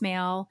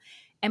voicemail.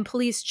 And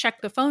police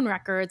checked the phone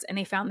records, and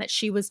they found that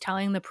she was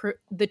telling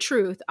the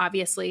truth.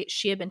 Obviously,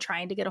 she had been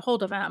trying to get a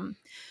hold of him.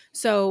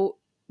 So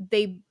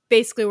they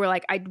basically were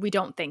like, we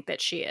don't think that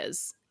she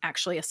is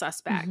actually a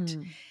suspect.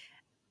 Mm-hmm.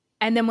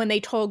 And then when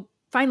they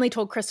finally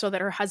told Crystal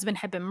that her husband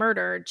had been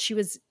murdered, she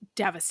was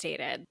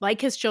devastated. Like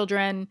his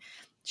children,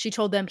 she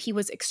told them he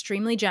was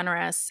extremely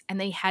generous and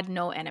they had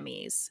no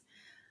enemies.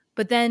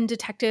 But then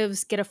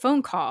detectives get a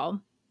phone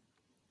call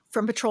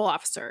from patrol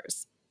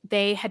officers.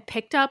 They had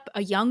picked up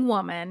a young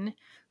woman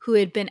who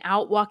had been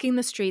out walking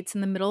the streets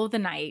in the middle of the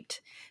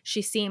night.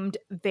 She seemed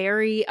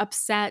very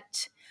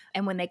upset.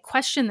 And when they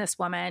questioned this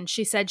woman,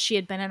 she said she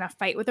had been in a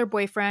fight with her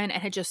boyfriend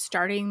and had just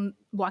started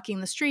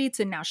walking the streets,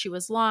 and now she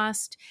was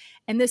lost.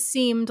 And this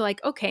seemed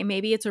like, okay,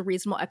 maybe it's a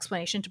reasonable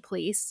explanation to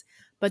police.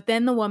 But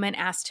then the woman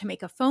asked to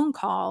make a phone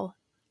call,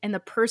 and the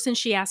person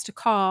she asked to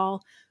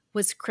call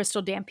was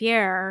Crystal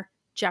Dampier,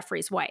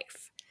 Jeffrey's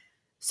wife.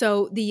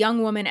 So the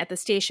young woman at the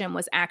station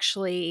was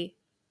actually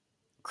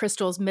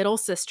Crystal's middle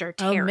sister,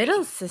 Terry. Oh,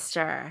 middle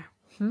sister.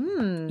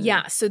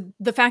 Yeah. So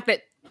the fact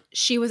that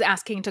she was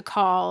asking to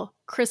call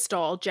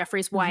Crystal,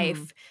 Jeffrey's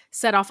wife,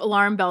 set off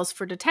alarm bells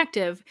for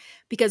detective,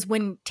 because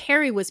when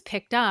Terry was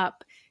picked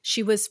up,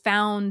 she was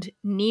found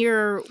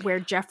near where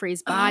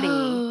Jeffrey's body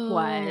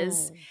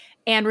was.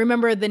 And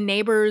remember, the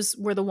neighbors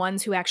were the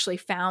ones who actually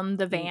found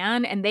the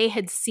van, and they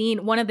had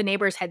seen, one of the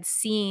neighbors had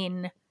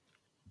seen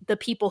the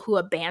people who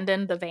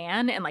abandoned the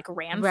van and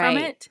ran from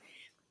it.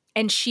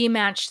 And she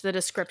matched the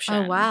description.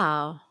 Oh,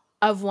 wow.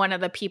 Of one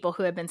of the people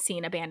who had been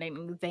seen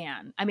abandoning the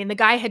van. I mean, the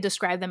guy had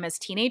described them as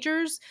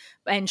teenagers,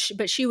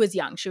 but she was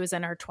young. She was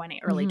in her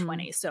early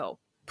 20s. So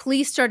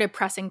police started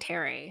pressing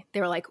Terry.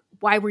 They were like,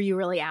 why were you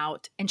really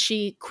out? And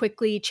she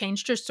quickly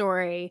changed her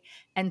story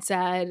and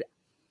said,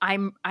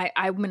 I'm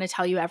going to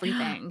tell you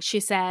everything. She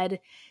said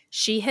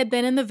she had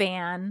been in the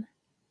van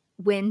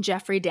when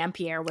Jeffrey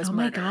Dampier was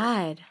murdered. Oh,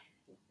 my God.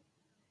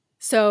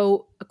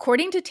 So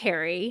according to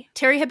Terry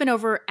had been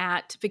over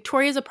at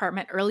Victoria's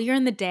apartment earlier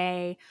in the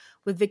day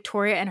with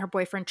Victoria and her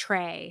boyfriend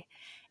Trey.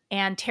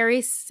 And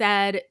Terry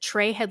said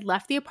Trey had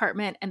left the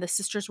apartment and the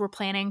sisters were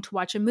planning to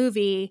watch a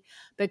movie.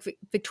 But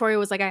Victoria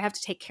was like, I have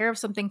to take care of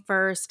something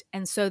first.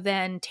 And so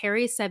then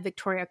Terry said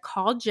Victoria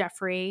called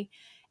Jeffrey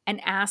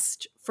and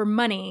asked for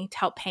money to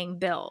help paying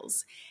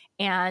bills.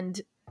 And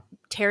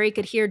Terry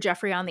could hear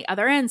Jeffrey on the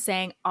other end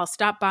saying, I'll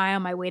stop by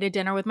on my way to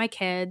dinner with my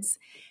kids.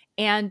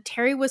 And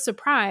Terry was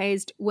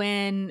surprised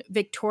when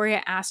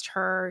Victoria asked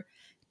her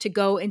to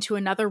go into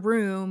another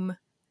room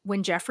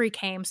when Jeffrey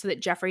came so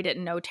that Jeffrey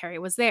didn't know Terry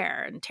was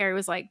there. And Terry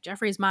was like,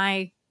 Jeffrey's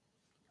my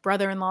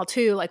brother-in-law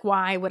too. Like,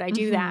 why would I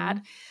do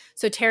that?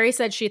 So Terry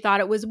said she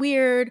thought it was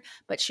weird,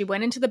 but she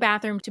went into the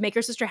bathroom to make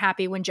her sister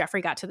happy when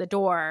Jeffrey got to the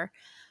door.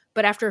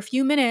 But after a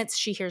few minutes,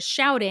 she hears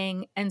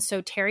shouting. And so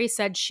Terry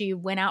said she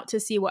went out to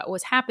see what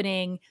was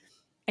happening.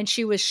 And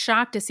she was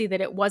shocked to see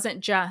that it wasn't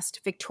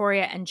just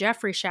Victoria and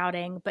Jeffrey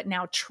shouting, but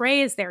now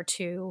Trey is there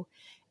too.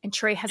 And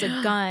Trey has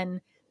a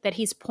gun that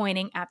he's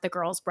pointing at the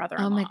girl's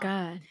brother-in-law. Oh my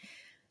God.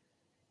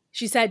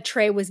 She said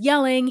Trey was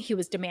yelling, he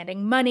was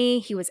demanding money,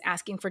 he was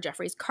asking for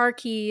Jeffrey's car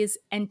keys,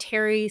 and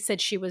Terry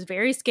said she was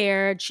very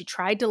scared. She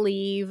tried to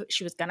leave.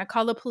 She was going to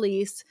call the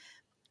police,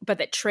 but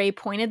that Trey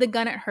pointed the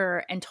gun at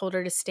her and told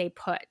her to stay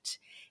put.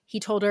 He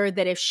told her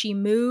that if she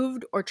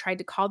moved or tried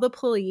to call the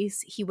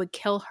police, he would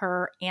kill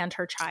her and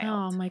her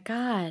child. Oh my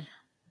God.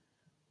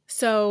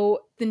 So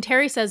then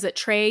Terry says that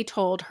Trey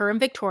told her and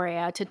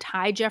Victoria to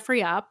tie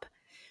Jeffrey up.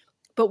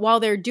 But while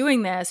they're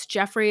doing this,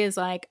 Jeffrey is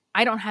like,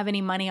 I don't have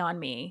any money on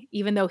me,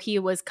 even though he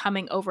was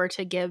coming over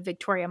to give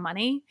Victoria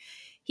money.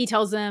 He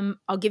tells them,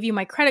 I'll give you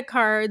my credit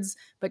cards.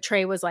 But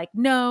Trey was like,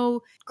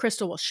 no,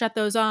 Crystal will shut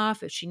those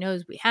off if she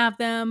knows we have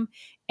them.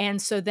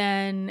 And so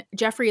then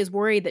Jeffrey is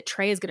worried that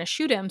Trey is going to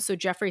shoot him. So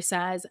Jeffrey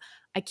says,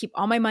 I keep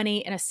all my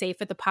money in a safe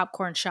at the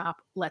popcorn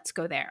shop. Let's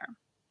go there.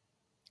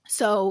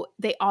 So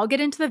they all get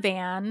into the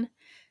van.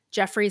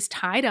 Jeffrey's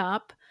tied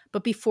up.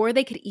 But before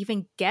they could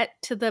even get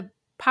to the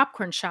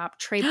popcorn shop,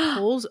 Trey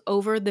pulls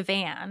over the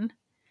van,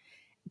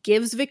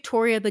 gives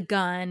Victoria the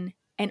gun,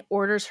 and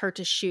orders her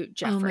to shoot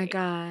Jeffrey. Oh my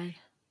God.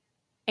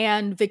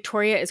 And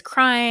Victoria is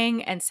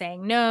crying and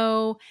saying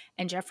no,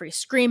 and Jeffrey's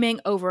screaming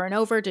over and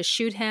over to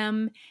shoot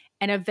him.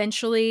 And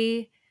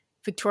eventually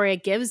Victoria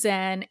gives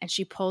in and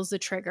she pulls the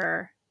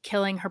trigger,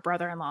 killing her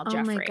brother-in-law,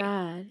 Jeffrey. Oh my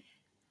God.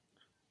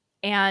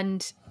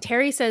 And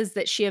Terry says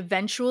that she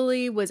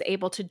eventually was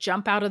able to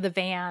jump out of the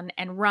van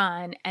and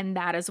run, and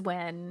that is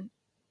when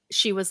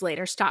she was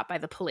later stopped by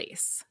the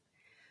police.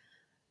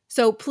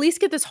 So police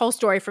get this whole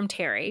story from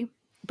Terry,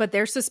 but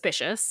they're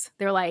suspicious.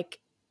 They're like,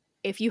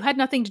 if you had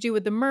nothing to do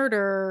with the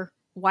murder,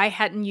 why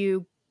hadn't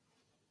you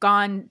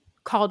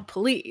called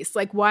police?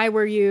 Like, why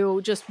were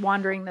you just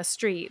wandering the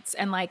streets?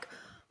 And like,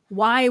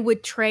 why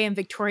would Trey and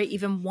Victoria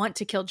even want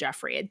to kill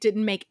Jeffrey? It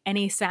didn't make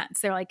any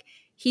sense. They're like,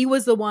 he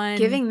was the one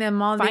giving them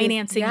all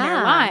financing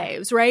their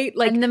lives, right?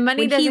 Like, and the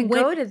money doesn't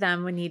go to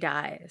them when he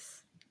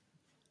dies.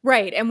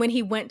 Right. And when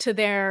he went to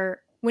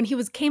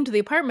came to the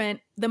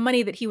apartment, the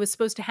money that he was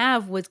supposed to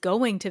have was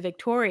going to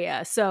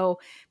Victoria. So,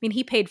 I mean,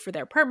 he paid for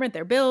their apartment,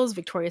 their bills,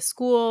 Victoria's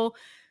school.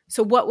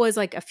 So what was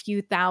like a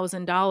few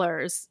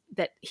 $1,000s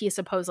that he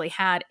supposedly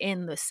had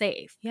in the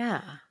safe?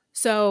 Yeah.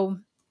 So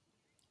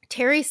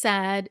Terry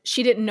said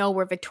she didn't know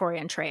where Victoria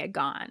and Trey had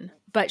gone,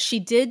 but she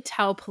did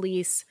tell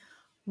police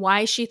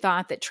why she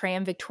thought that Trey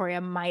and Victoria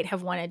might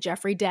have wanted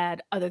Jeffrey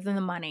dead other than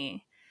the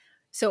money.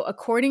 So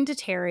according to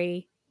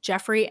Terry,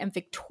 Jeffrey and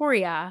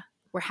Victoria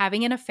were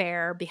having an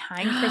affair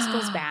behind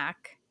Crystal's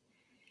back,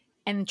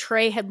 and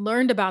Trey had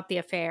learned about the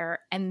affair,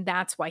 and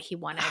that's why he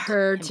wanted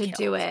her to killed.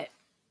 Do it.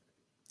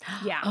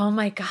 Yeah. Oh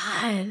my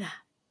God.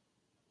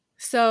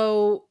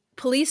 So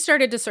police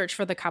started to search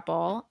for the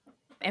couple,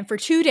 and for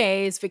 2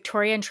 days,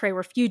 Victoria and Trey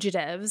were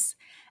fugitives.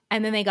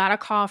 And then they got a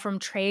call from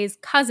Trey's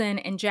cousin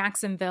in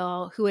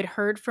Jacksonville who had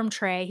heard from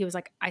Trey. He was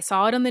like, I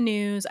saw it on the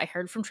news. I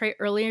heard from Trey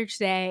earlier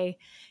today,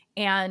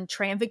 and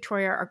Trey and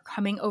Victoria are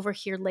coming over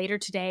here later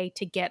today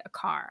to get a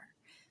car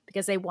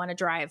because they want to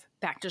drive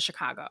back to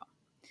Chicago.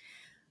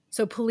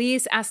 So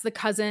police asked the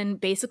cousin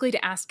basically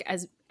to act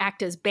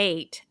as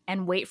bait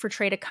and wait for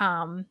Trey to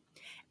come.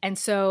 And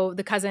so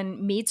the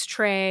cousin meets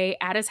Trey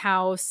at his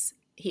house.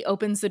 He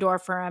opens the door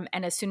for him.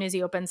 And as soon as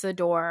he opens the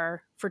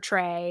door for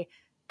Trey,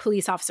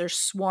 police officers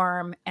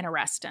swarm and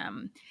arrest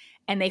him.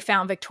 And they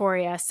found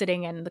Victoria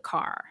sitting in the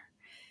car.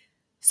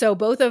 So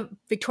both of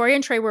Victoria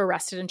and Trey were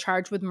arrested and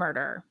charged with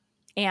murder.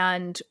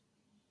 And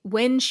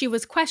when she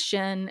was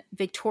questioned,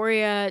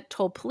 Victoria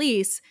told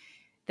police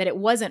that it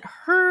wasn't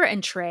her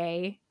and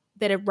Trey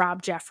that had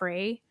robbed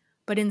Jeffrey,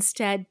 but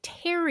instead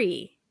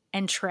Terry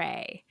and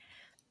Trey.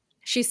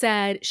 She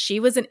said she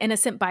was an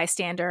innocent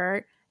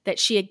bystander, that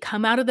she had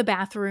come out of the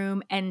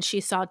bathroom and she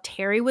saw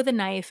Terry with a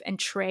knife and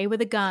Trey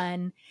with a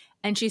gun.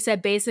 And she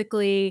said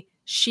basically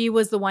she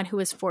was the one who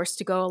was forced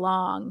to go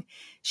along.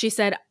 She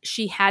said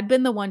she had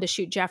been the one to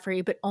shoot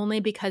Jeffrey, but only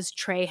because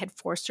Trey had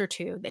forced her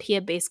to, that he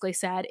had basically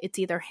said, it's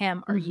either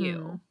him or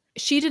you.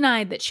 she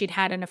denied that she'd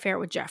had an affair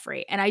with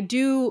Jeffrey. And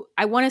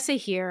I want to say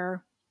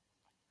here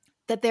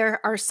that there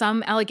are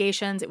some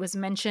allegations, it was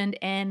mentioned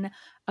in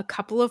a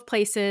couple of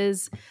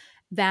places,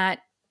 that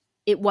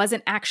it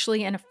wasn't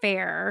actually an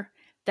affair,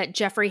 that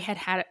Jeffrey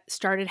had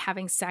started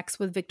having sex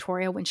with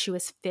Victoria when she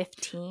was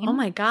 15. Oh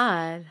my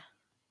God.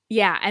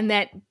 Yeah, and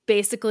that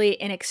basically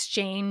in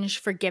exchange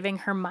for giving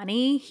her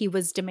money, he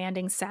was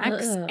demanding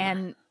sex. Ugh.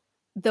 And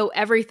though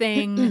every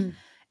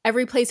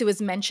place it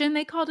was mentioned,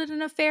 they called it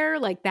an affair,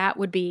 like that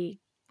would be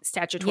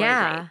statutory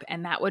rape,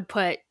 and that would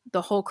put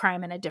the whole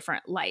crime in a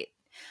different light.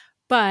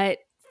 But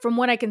from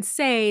what I can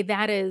say,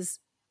 that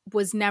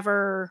was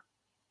never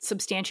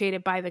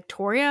substantiated by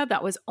Victoria.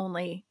 That was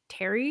only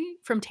Terry,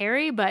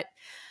 but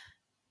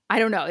I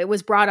don't know. It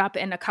was brought up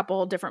in a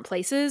couple different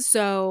places.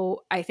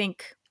 So I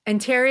think. And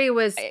Terry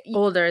was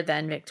older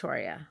than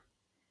Victoria.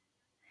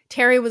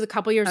 Terry was a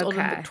couple years older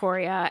than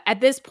Victoria. At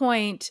this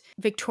point,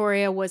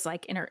 Victoria was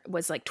like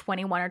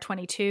 21 or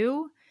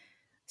 22.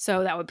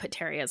 So that would put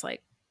Terry as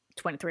like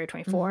 23 or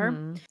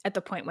 24 at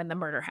the point when the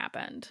murder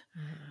happened.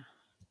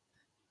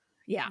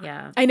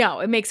 Yeah. I know.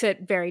 It makes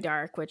it very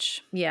dark,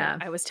 which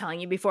I was telling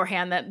you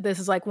beforehand that this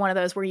is like one of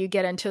those where you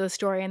get into the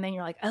story and then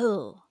you're like,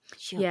 oh,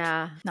 shoot.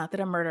 Yeah. Not that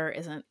a murder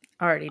isn't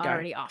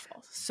already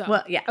awful. So,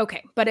 well, yeah.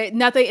 Okay. But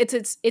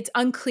it's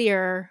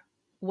unclear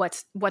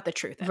what the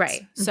truth is.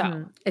 Right.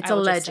 So it's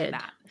alleged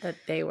that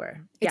they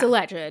were. It's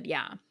alleged.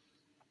 Yeah.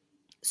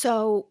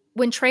 So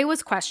when Trey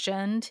was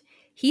questioned,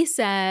 he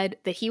said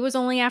that he was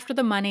only after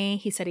the money.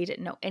 He said he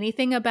didn't know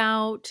anything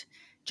about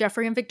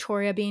Jeffrey and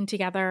Victoria being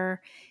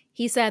together.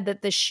 He said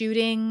that the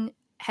shooting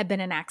had been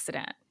an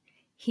accident.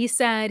 He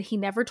said he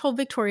never told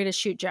Victoria to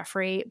shoot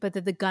Jeffrey, but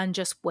that the gun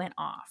just went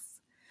off.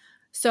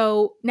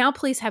 So now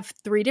police have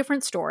 3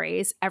 different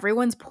stories.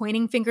 Everyone's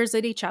pointing fingers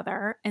at each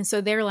other. And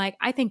so they're like,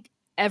 I think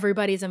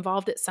everybody's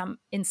involved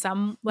in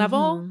some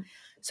level.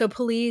 So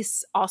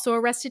police also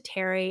arrested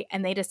Terry,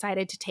 and they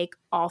decided to take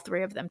all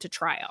 3 of them to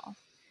trial.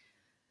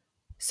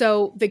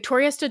 So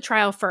Victoria stood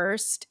trial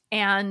first.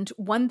 And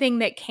one thing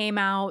that came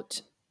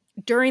out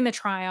during the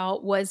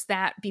trial was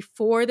that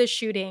before the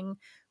shooting,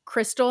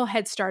 Crystal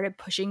had started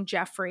pushing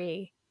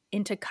Jeffrey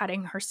into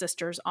cutting her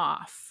sisters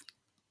off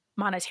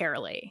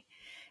monetarily.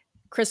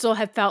 Crystal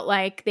had felt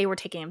like they were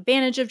taking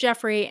advantage of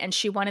Jeffrey, and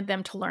she wanted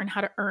them to learn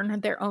how to earn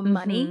their own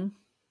money.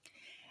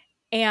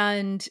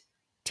 And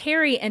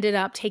Terry ended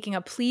up taking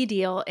a plea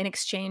deal in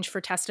exchange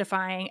for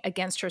testifying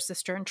against her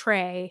sister and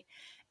Trey.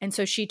 And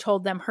so she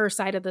told them her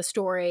side of the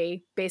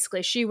story.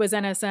 Basically, she was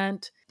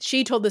innocent.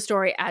 She told the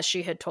story as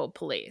she had told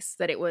police,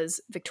 that it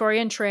was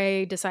Victoria and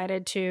Trey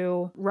decided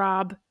to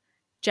rob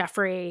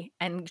Jeffrey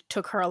and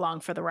took her along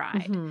for the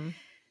ride.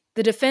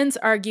 The defense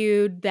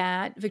argued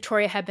that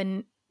Victoria had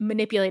been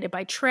manipulated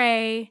by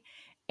Trey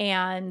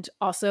and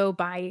also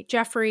by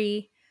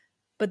Jeffrey,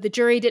 but the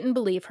jury didn't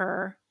believe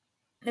her,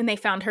 and they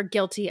found her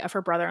guilty of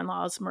her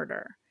brother-in-law's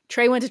murder.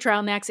 Trey went to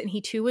trial next, and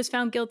he too was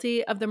found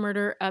guilty of the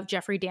murder of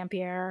Jeffrey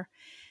Dampier.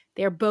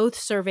 They are both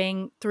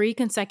serving 3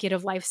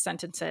 consecutive life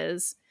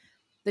sentences.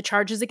 The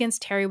charges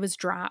against Terry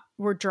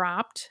were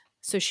dropped,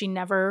 so she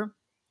never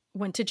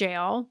went to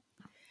jail.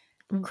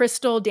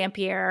 Crystal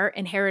Dampier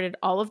inherited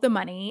all of the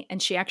money,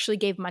 and she actually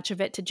gave much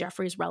of it to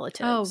Jeffrey's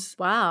relatives.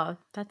 Oh, wow.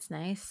 That's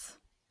nice.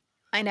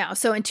 I know.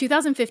 So in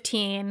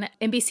 2015,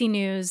 NBC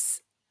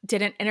News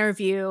did an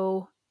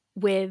interview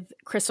with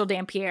Crystal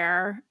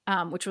Dampier,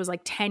 which was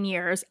like 10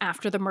 years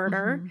after the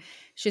murder.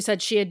 She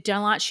said she had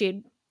done a lot.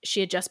 She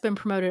had just been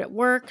promoted at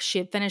work. She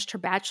had finished her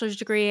bachelor's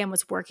degree and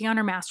was working on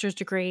her master's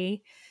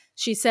degree.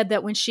 She said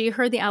that when she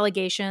heard the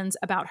allegations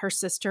about her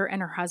sister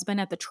and her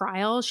husband at the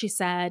trial, she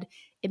said,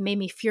 it made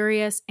me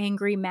furious,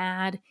 angry,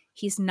 mad.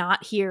 He's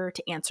not here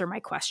to answer my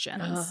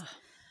questions. Ugh,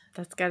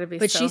 that's got to be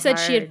but so she said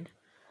hard.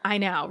 I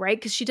know, right?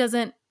 Because she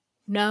doesn't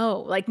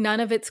know. Like, none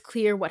of it's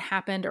clear what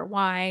happened or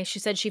why. She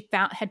said she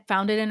had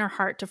found it in her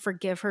heart to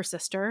forgive her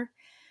sister.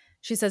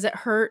 She says it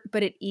hurt,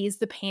 but it eased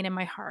the pain in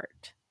my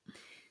heart.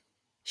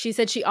 She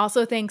said she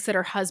also thinks that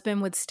her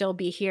husband would still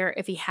be here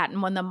if he hadn't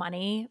won the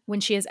money. When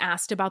she is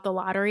asked about the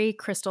lottery,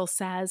 Crystal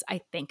says,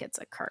 I think it's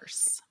a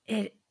curse.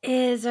 It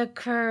is a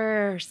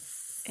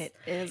curse. It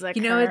is a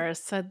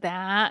curse. So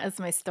that is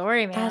my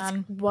story, man.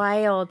 That's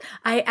wild.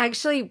 I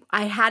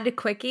had a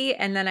quickie,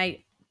 and then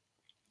I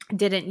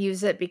didn't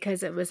use it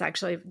because it was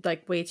actually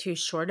like way too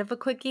short of a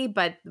quickie.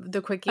 But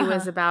the quickie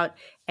was about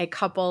a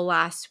couple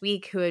last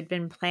week who had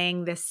been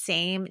playing the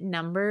same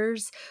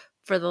numbers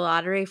for the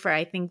lottery for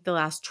I think the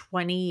last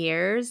 20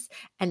 years,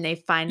 and they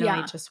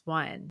finally just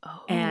won.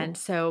 And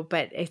so,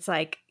 but it's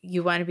like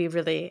you want to be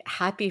really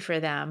happy for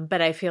them,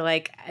 but I feel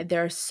like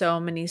there are so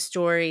many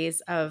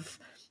stories of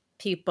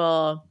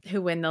people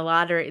who win the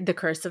lottery, the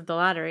curse of the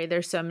lottery.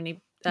 There's so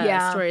many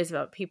stories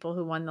about people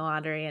who won the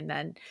lottery and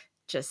then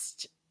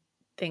just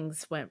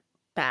things went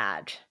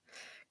bad.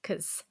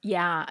 Cause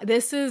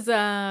this is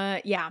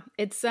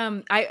it's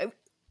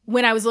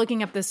when I was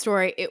looking up this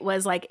story, it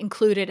was like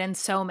included in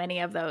so many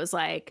of those,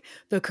 like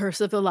the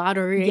curse of the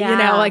lottery, you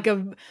know, like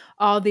of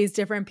all these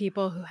different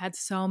people who had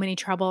so many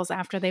troubles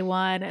after they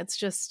won. It's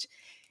just,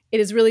 it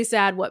is really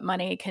sad what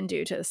money can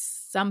do to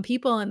some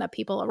people and the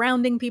people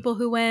surrounding people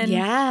who win.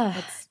 Yeah.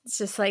 It's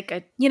just like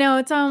a,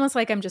 it's almost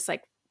like I'm just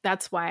like,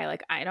 that's why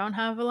like I don't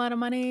have a lot of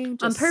money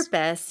on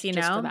purpose, you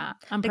know, just for that.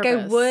 On like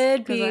purpose. I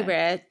would be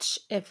rich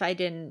if I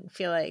didn't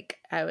feel like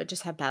I would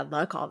just have bad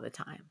luck all the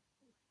time,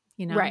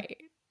 you know? Right.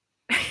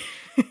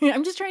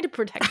 I'm just trying to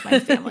protect my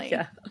family.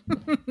 Yeah.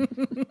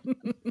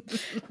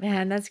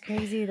 Man, that's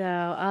crazy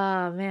though.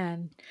 Oh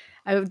man.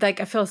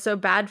 I feel so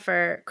bad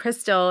for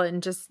Crystal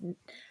and just,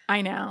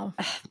 I know.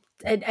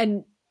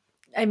 and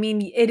I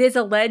mean, it is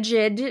alleged,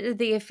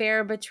 the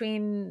affair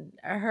between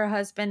her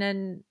husband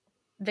and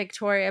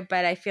Victoria,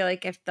 but I feel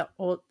like if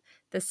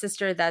the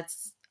sister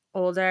that's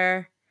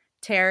older,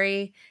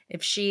 Terry,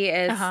 if she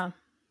is,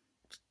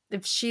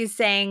 if she's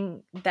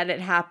saying that it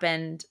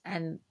happened,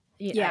 and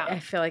I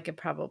feel like it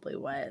probably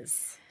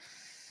was.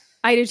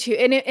 I do too.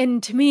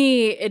 And to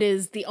me, it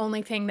is the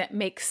only thing that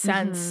makes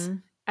sense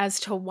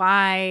as to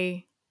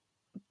why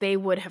they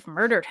would have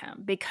murdered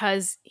him,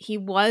 because he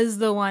was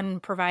the one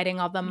providing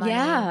all the money.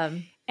 Yeah.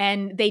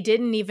 And they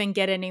didn't even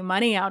get any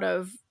money out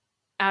of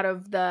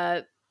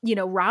the,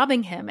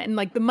 robbing him. And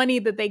like the money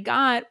that they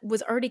got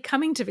was already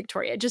coming to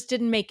Victoria. It just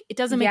doesn't make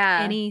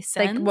any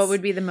sense. Like, what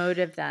would be the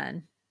motive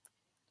then?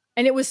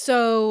 And it was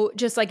so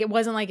just like, it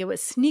wasn't like it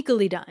was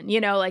sneakily done,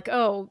 like,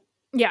 oh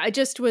yeah, it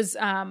just was,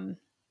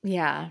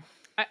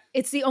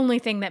 it's the only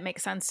thing that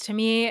makes sense to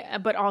me,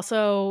 but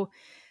also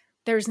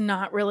there's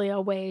not really a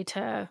way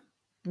to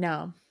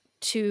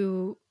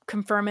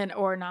confirm it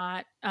or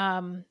not.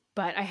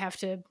 But I have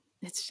to,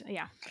 it's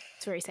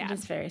very sad.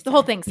 It's very sad. The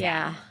whole thing's sad.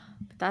 Yeah.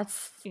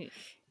 That's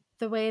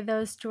the way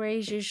those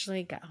stories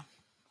usually go.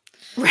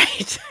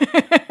 Right.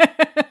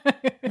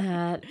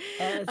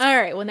 All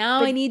right. Well,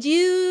 now I need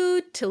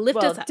you to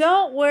lift us up.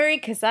 Don't worry,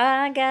 because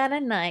I got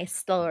a nice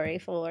story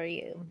for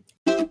you.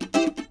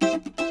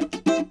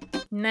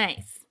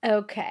 Nice.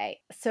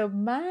 Okay. So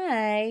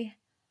my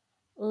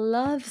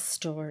love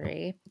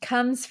story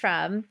comes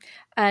from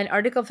an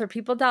article for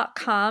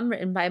people.com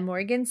written by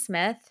Morgan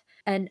Smith,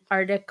 an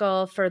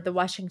article for the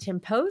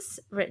Washington Post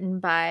written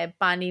by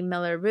Bonnie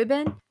Miller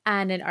Rubin,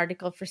 and an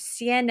article for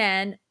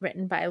CNN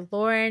written by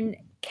Lauren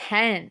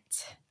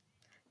Kent.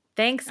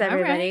 Thanks,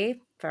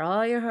 everybody, for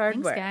all your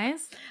hard work.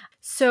 Thanks, guys.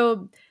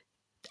 So,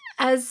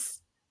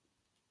 as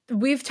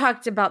we've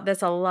talked about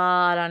this a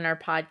lot on our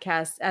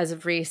podcast as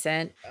of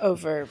recent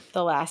over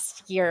the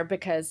last year,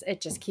 because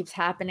it just keeps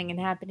happening and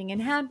happening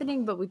and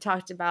happening. But we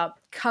talked about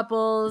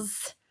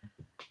couples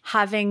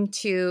having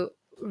to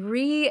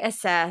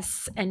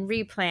reassess and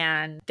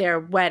replan their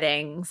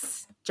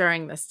weddings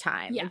during this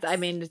time. Yes. I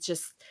mean, it's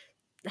just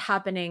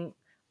happening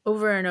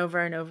over and over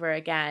and over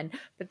again.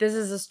 But this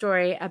is a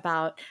story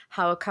about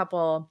how a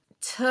couple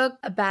took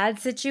a bad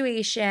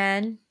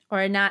situation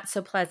or a not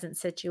so pleasant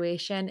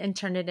situation and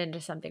turned it into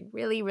something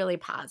really, really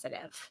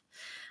positive.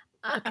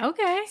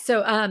 Okay.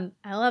 So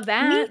I love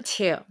that. Me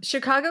too.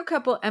 Chicago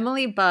couple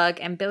Emily Bugg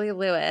and Billy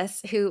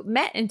Lewis, who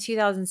met in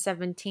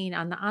 2017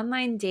 on the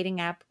online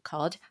dating app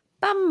called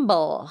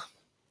Bumble.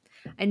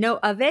 I know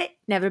of it,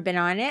 never been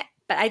on it,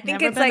 but I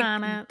think it's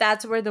like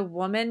that's where the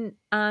woman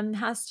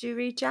has to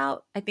reach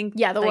out. I think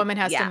the woman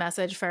has to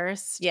message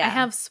first. Yeah. I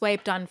have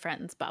swiped on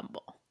Friends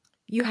Bumble.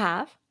 You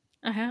have?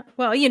 Uh-huh.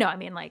 Well, I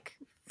mean like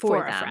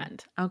for a them.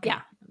 Friend. Okay.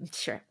 Yeah.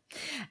 Sure.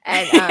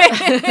 And,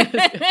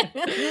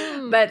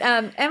 but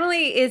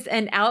Emily is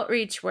an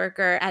outreach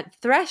worker at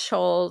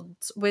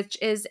Thresholds, which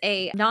is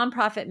a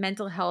nonprofit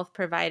mental health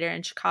provider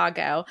in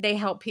Chicago. They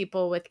help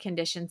people with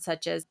conditions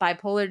such as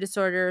bipolar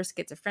disorder,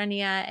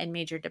 schizophrenia, and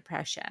major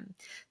depression.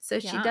 So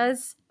she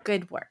does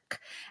good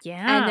work.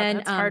 Yeah, and then,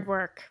 that's hard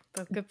work,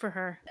 but good for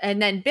her.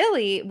 And then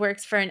Billy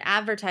works for an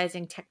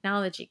advertising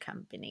technology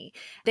company.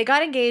 They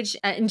got engaged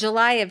in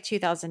July of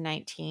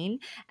 2019.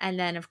 And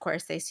then, of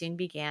course, they soon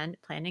began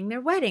planning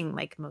their wedding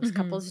like most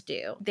couples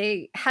do.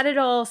 They had it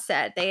all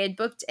set. They had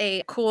booked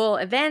a cool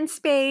event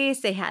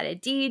space. They had a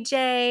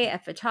DJ, a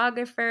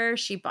photographer.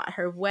 She bought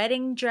her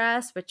wedding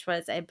dress, which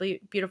was a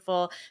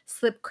beautiful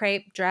slip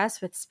crepe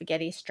dress with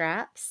spaghetti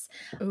straps.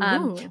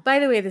 By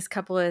the way, this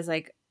couple is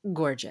like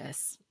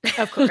gorgeous.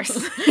 Of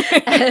course.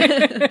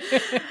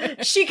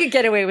 She could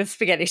get away with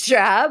spaghetti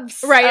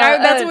straps. Right.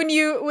 That's when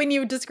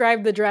you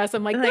described the dress.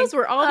 I'm like, those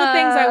were all the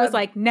things I was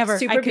like, never.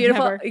 Super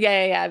beautiful. Never.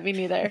 Yeah. Me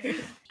neither.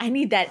 I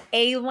need that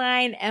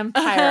A-line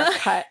empire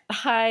cut.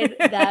 Hide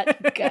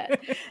that gut.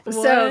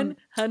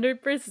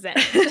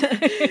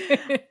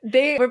 100%.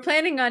 They were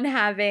planning on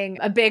having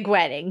a big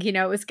wedding.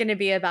 It was going to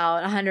be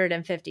about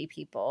 150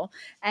 people.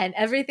 And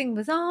everything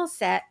was all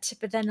set.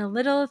 But then a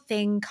little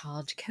thing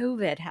called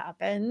COVID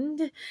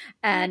happened.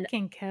 And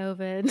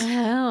COVID.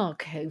 Oh,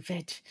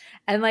 COVID.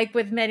 And like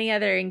with many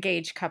other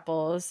engaged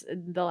couples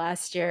the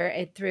last year,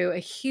 it threw a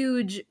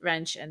huge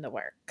wrench in the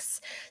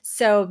works.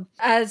 So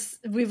as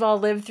we've all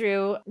lived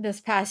through this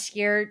past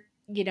year,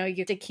 you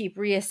have to keep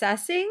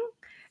reassessing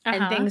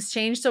and things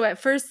change. So at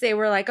first they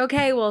were like,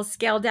 okay, we'll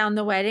scale down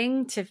the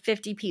wedding to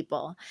 50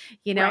 people,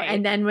 right.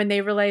 And then when they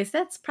realized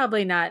that's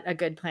probably not a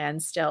good plan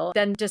still,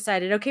 then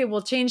decided, okay,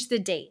 we'll change the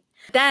date.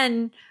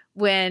 Then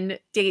when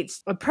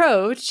dates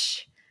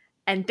approach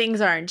and things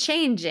aren't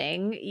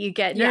changing, you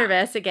get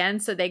nervous again.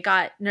 So they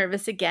got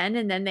nervous again,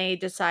 and then they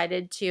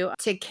decided to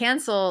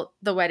cancel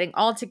the wedding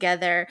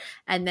altogether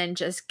and then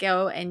just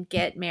go and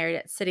get married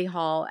at City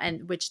Hall,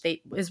 and which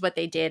is what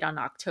they did on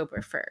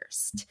October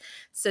 1st.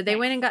 So they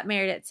went and got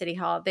married at City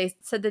Hall. They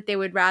said that they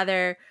would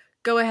rather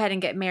go ahead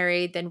and get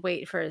married than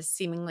wait for a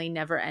seemingly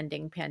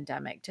never-ending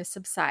pandemic to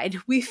subside.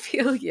 We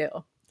feel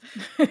you.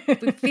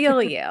 We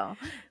feel you.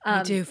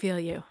 We do feel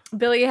you.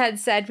 Billie had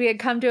said we had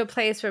come to a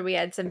place where we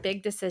had some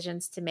big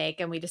decisions to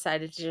make, and we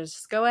decided to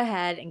just go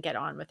ahead and get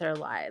on with our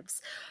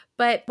lives.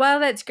 But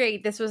while that's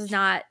great, this was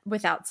not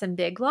without some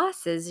big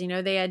losses. You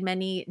know, they had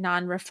many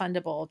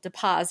non-refundable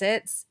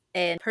deposits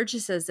and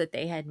purchases that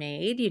they had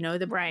made. You know,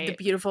 the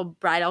beautiful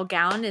bridal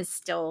gown is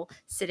still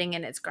sitting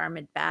in its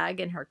garment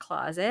bag in her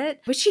closet,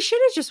 which she should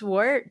have just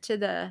wore it to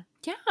the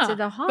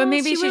hall. But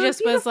maybe she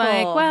just was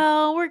like,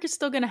 well, we're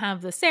still going to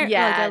have the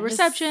like a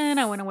reception.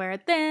 I want to wear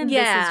it then.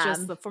 This is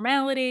just the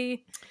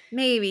formality.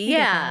 Maybe,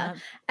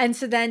 And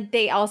so then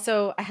they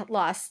also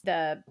lost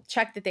the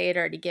check that they had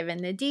already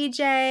given the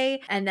DJ.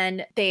 And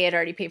then they had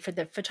already paid for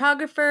the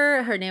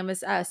photographer. Her name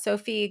was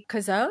Sophie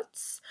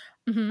Kozotz.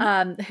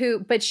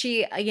 But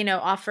she,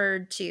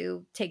 offered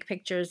to take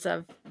pictures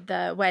of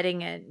the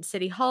wedding at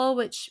City Hall,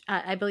 which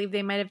I believe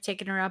they might have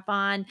taken her up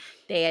on.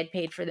 They had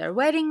paid for their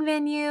wedding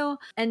venue.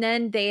 And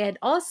then they had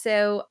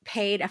also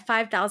paid a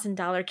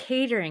 $5,000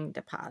 catering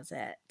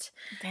deposit.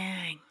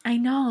 Dang. I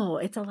know.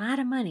 It's a lot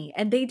of money.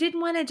 And they didn't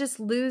want to just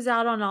lose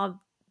out on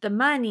all the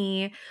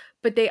money,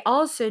 but they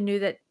also knew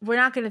that we're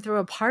not going to throw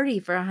a party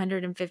for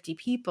 150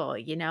 people,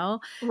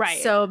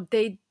 Right. So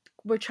they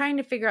were trying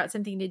to figure out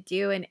something to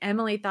do, and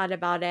Emily thought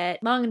about it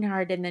long and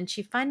hard, and then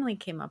she finally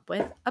came up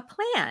with a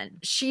plan.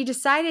 She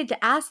decided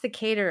to ask the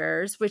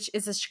caterers, which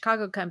is a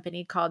Chicago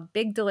company called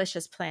Big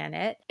Delicious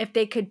Planet, if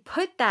they could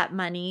put that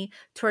money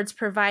towards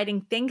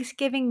providing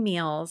Thanksgiving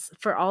meals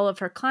for all of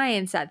her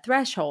clients at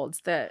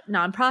Thresholds, the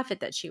nonprofit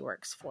that she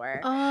works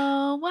for.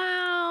 Oh,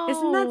 wow.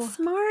 Isn't that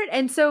smart?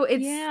 And so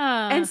it's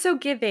and so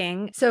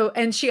giving.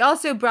 And she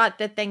also brought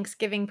the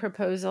Thanksgiving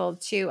proposal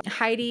to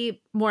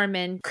Heidi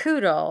Mormon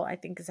Koudal, I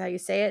think is how you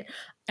say it.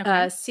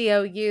 Okay.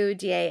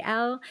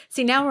 Coudal.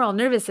 See, now we're all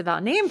nervous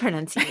about name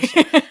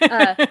pronunciation.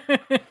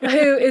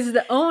 Who is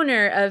the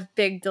owner of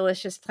Big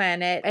Delicious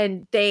Planet,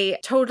 and they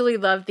totally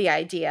loved the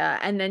idea.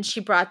 And then she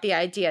brought the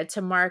idea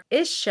to Mark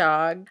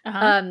Ishog,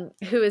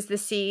 who is the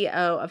CEO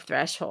of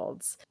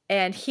Thresholds.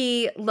 And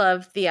he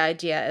loved the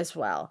idea as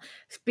well,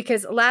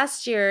 because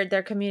last year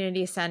their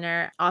community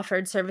center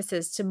offered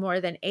services to more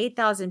than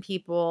 8,000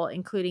 people,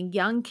 including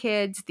young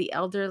kids, the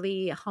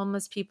elderly,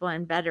 homeless people,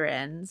 and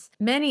veterans.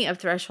 Many of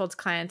Threshold's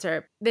clients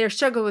they're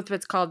struggling with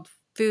what's called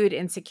food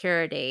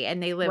insecurity,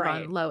 and they live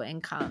on low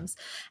incomes.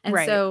 And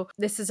so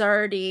this is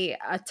already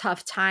a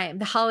tough time.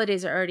 The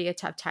holidays are already a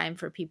tough time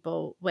for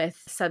people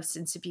with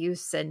substance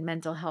abuse and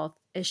mental health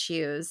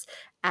issues.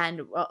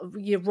 And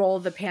you roll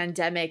the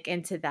pandemic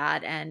into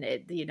that, and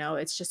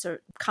it's just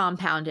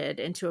compounded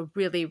into a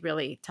really,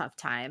 really tough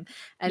time.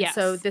 And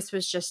so this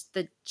was just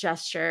the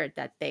gesture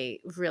that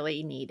they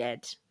really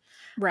needed.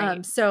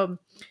 Right. So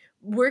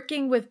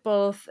working with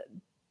both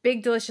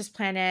Big Delicious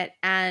Planet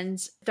and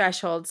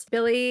Thresholds,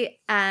 Billie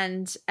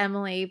and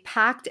Emily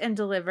packed and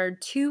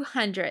delivered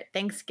 200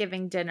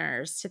 Thanksgiving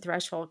dinners to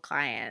Threshold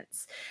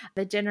clients.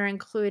 The dinner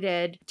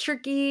included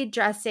turkey,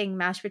 dressing,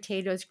 mashed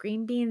potatoes,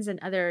 green beans, and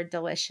other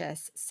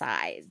delicious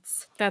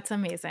sides. That's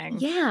amazing.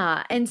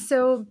 Yeah. And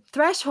so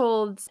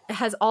Thresholds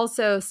has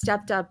also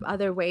stepped up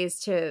other ways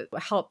to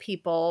help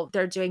people.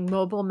 They're doing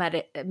mobile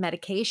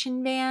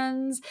medication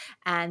vans,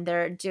 and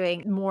they're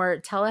doing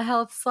more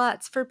telehealth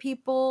slots for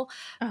people.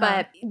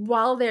 But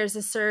while there's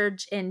a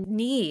surge in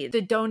need,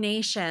 the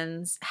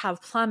donations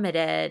have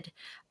plummeted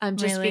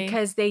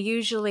because they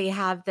usually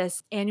have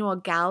this annual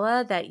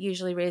gala that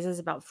usually raises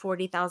about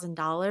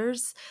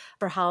 $40,000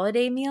 for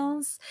holiday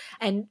meals.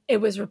 And it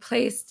was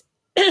replaced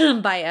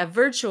by a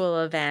virtual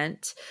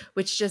event,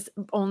 which just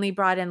only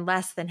brought in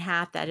less than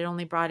half that. It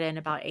only brought in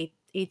about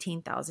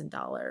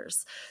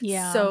 $18,000.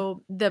 Yeah.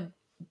 So the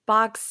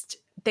boxed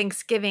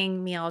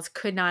Thanksgiving meals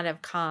could not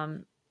have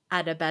come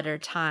at a better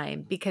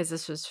time, because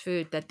this was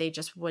food that they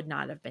just would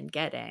not have been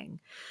getting.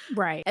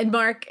 Right. And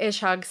Mark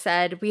Ishog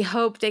said, "We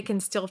hope they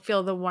can still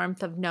feel the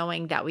warmth of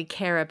knowing that we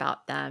care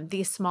about them.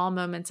 These small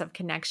moments of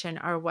connection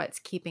are what's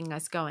keeping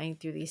us going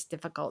through these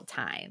difficult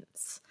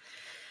times."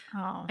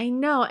 Oh. I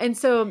know. And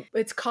so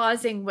it's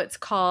causing what's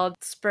called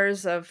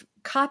spurs of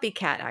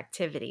copycat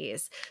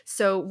activities.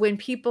 So when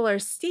people are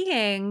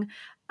seeing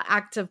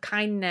act of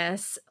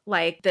kindness,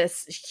 like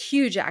this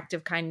huge act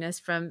of kindness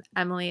from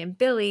Emily and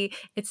Billie,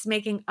 it's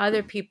making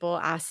other people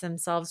ask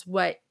themselves,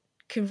 what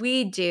could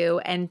we do,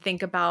 and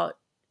think about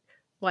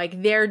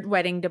like their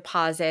wedding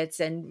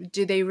deposits, and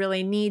do they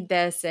really need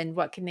this, and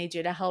what can they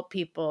do to help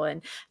people?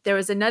 And there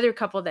was another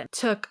couple that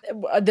took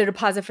their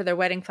deposit for their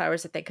wedding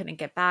flowers that they couldn't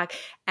get back,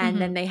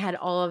 and then they had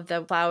all of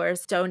the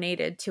flowers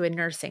donated to a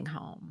nursing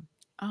home.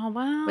 Oh,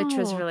 wow. which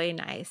was really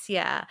nice.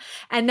 Yeah.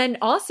 And then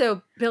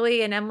also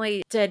Billy and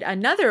Emily did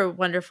another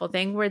wonderful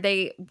thing where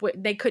they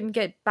couldn't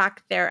get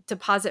back their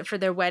deposit for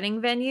their wedding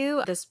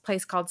venue, this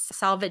place called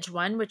Salvage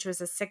One, which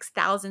was a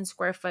 6,000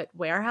 square foot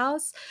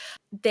warehouse.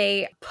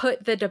 They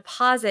put the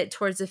deposit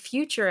towards a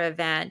future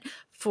event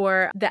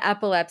for the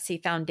Epilepsy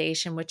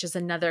Foundation, which is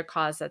another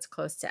cause that's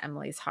close to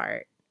Emily's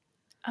heart.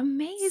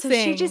 Amazing. So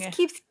she just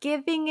keeps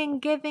giving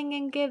and giving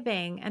and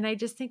giving. And I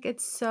just think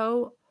it's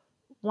so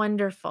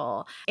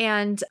wonderful.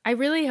 And I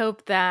really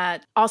hope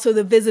that also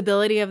the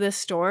visibility of this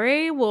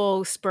story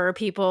will spur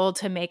people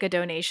to make a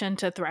donation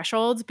to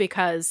Thresholds,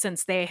 because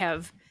since they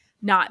have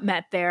not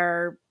met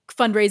their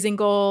fundraising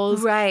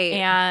goals, right.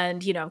 And,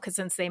 because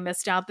since they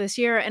missed out this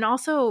year, and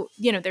also,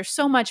 there's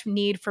so much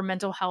need for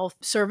mental health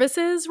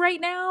services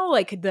right now.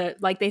 Like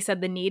they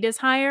said, the need is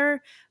higher,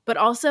 but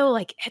also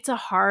like it's a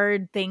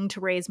hard thing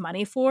to raise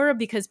money for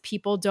because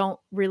people don't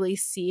really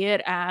see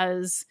it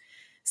as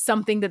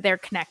something that they're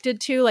connected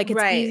to. Like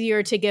it's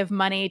easier to give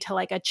money to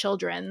like a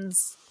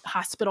children's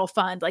hospital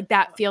fund. Like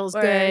that feels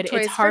good.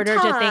 It's harder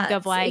to think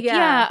of like,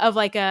 of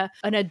like an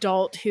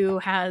adult who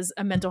has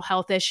a mental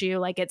health issue.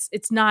 Like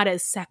it's not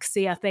as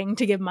sexy a thing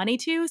to give money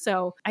to.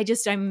 So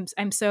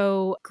I'm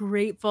so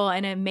grateful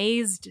and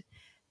amazed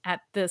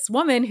at this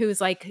woman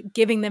who's like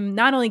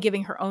not only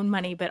giving her own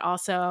money, but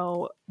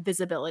also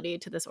visibility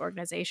to this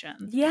organization.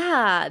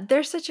 Yeah,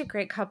 they're such a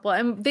great couple.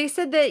 And they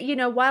said that,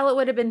 while it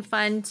would have been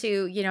fun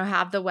to,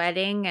 have the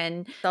wedding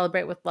and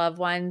celebrate with loved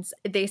ones,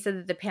 they said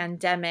that the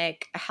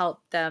pandemic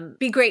helped them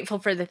be grateful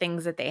for the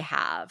things that they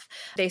have.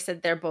 They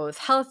said they're both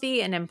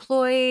healthy and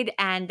employed,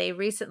 and they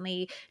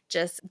recently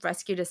just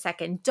rescued a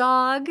second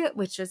dog,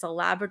 which is a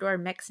Labrador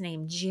mix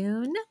named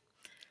June.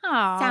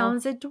 Aww.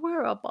 Sounds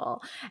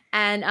adorable.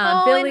 And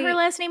Billy, and her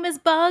last name is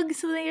Bug,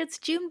 so it's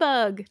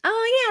Junebug.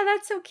 Oh yeah,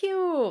 that's so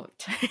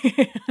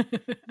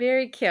cute.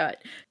 Very cute.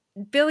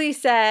 Billy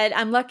said,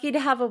 "I'm lucky to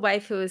have a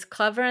wife who is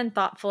clever and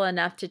thoughtful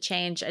enough to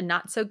change a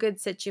not so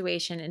good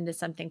situation into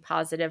something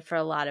positive for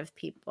a lot of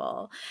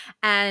people."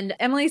 And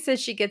Emily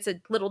says she gets a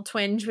little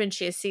twinge when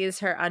she sees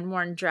her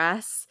unworn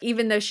dress.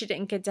 Even though she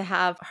didn't get to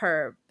have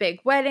her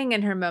big wedding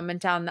and her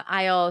moment down the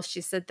aisle,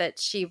 she said that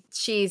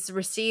she's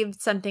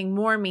received something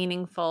more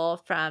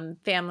meaningful from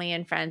family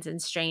and friends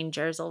and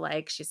strangers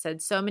alike. She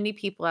said, "So many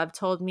people have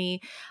told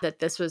me that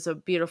this was a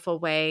beautiful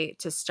way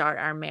to start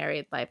our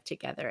married life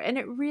together." And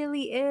it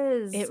really is.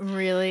 It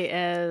really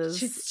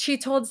is. She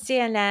told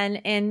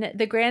CNN, "In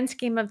the grand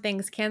scheme of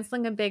things,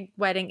 canceling a big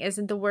wedding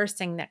isn't the worst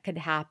thing that could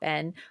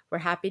happen. We're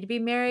happy to be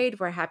married.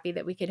 We're happy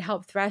that we could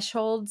help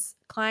Thresholds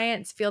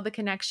clients feel the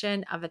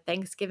connection of a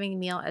Thanksgiving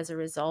meal as a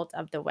result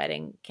of the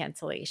wedding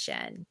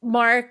cancellation."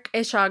 Mark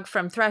Ishog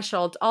from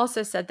Threshold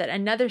also said that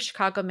another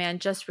Chicago man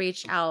just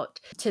reached out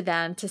to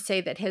them to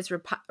say that his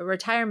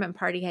retirement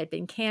party had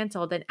been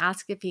canceled and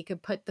asked if he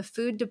could put the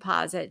food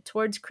deposit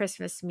towards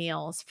Christmas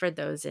meals for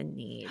those in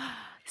need.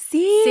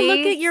 See, look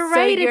at, you're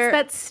right. It's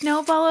that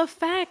snowball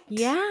effect.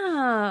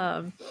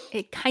 Yeah.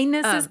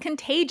 Kindness is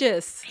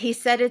contagious. He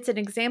said it's an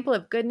example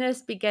of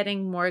goodness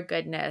begetting more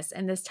goodness.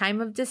 In this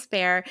time of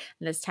despair,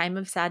 in this time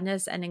of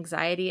sadness and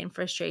anxiety and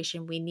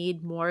frustration, we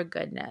need more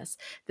goodness.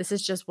 This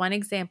is just one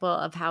example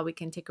of how we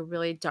can take a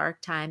really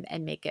dark time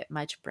and make it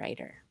much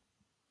brighter.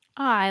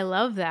 Oh, I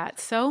love that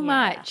so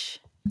much.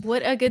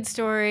 What a good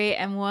story,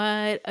 and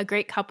what a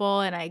great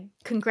couple. And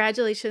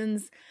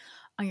congratulations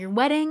on your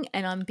wedding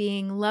and on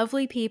being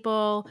lovely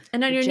people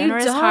and on your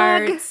generous new dog.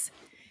 Hearts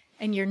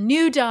and your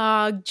new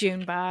dog,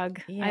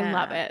 Junebug. Yeah. I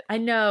love it. I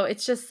know.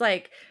 It's just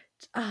like,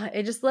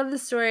 I just love the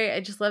story. I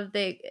just love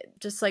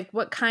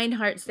what kind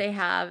hearts they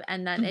have.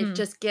 And then it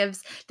just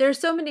gives, there are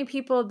so many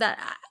people that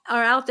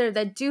are out there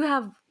that do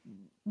have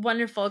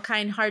wonderful,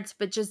 kind hearts,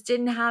 but just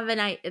didn't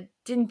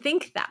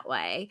think that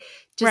way.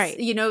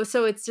 Just,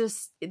 so it's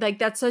just like,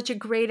 that's such a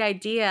great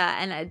idea.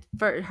 And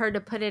for her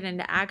to put it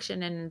into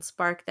action and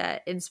spark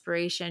that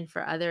inspiration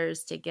for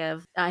others to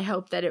give, I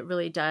hope that it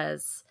really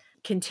does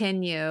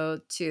continue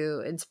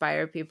to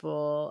inspire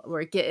people,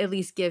 or at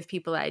least give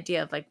people an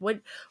idea of like,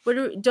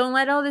 don't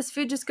let all this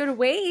food just go to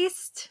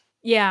waste.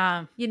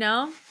 Yeah.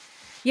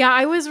 Yeah,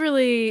 I was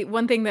really,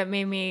 one thing that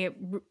made me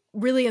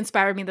really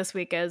inspired me this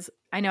week is,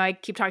 I know I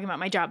keep talking about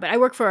my job, but I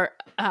work for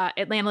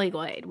Atlanta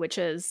Legal Aid, which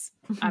is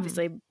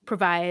obviously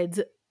provides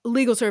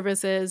legal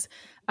services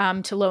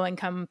to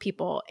low-income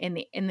people in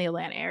the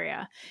Atlanta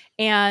area.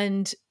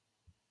 And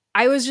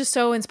I was just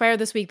so inspired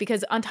this week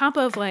because on top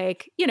of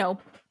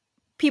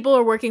people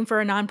are working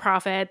for a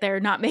nonprofit, they're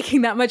not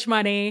making that much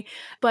money,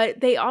 but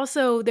there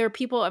are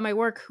people at my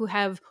work who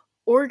have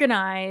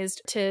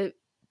organized to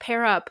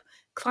pair up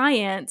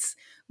clients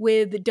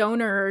with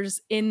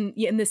donors in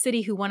the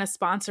city who want to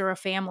sponsor a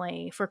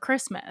family for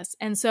Christmas.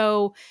 And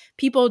so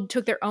people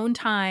took their own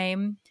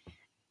time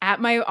at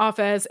my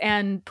office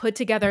and put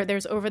together,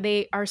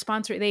 they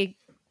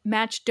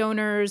matched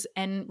donors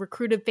and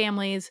recruited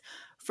families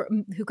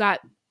who got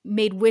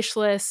made wish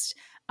lists.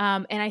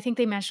 And I think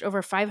they matched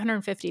over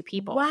 550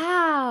 people.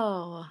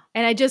 Wow.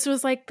 And I just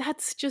was like,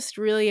 that's just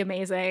really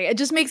amazing. It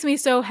just makes me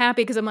so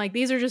happy because I'm like,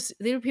 these are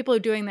people who are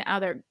doing the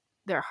other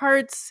their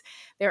hearts.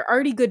 They're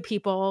already good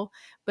people,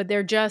 but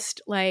they're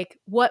just like,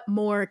 what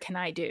more can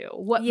I do?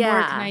 What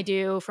more can I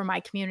do for my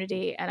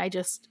community? And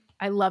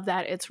I love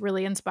that. It's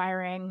really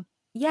inspiring.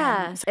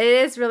 Yeah, it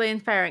is really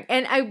inspiring.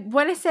 And I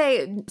want to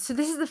say, so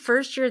this is the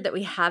first year that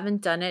we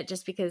haven't done it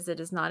just because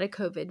it is not a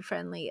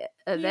COVID-friendly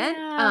event.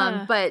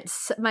 Yeah. But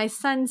my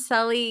son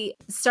Sully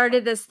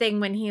started this thing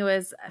when he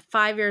was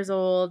 5 years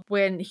old,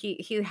 when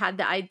he had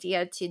the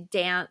idea to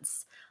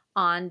dance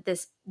on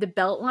the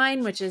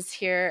Beltline, which is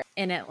here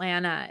in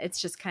Atlanta.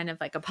 It's just kind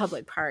of like a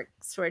public park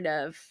sort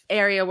of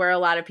area where a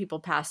lot of people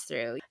pass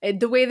through.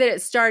 The way that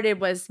it started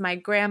was my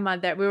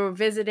grandmother, we were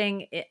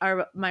visiting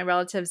my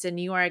relatives in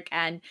New York,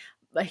 and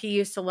he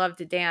used to love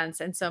to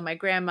dance. And so my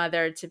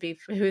grandmother,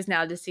 who's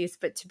now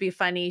deceased, but to be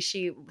funny,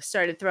 she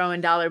started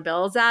throwing dollar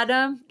bills at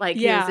him like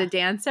he was a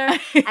dancer.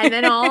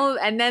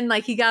 And then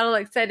like he got all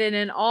excited,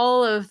 and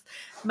all of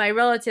my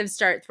relatives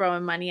start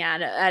throwing money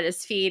at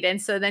his feet.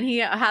 And so then he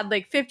had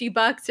like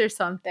 $50 or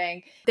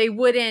something. They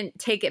wouldn't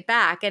take it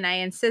back. And I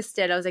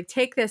insisted. I was like,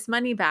 take this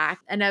money back.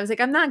 And I was like,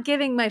 I'm not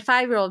giving my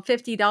 5-year-old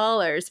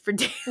 $50 for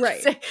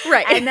dancing.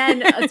 Right. And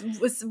then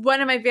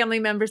one of my family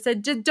members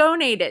said, just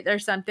donate it or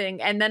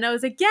something. And then I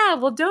was like, yeah,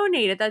 we'll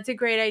donate it. That's a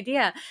great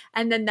idea.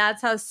 And then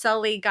that's how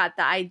Sully got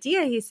the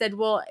idea. He said,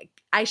 well,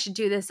 I should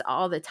do this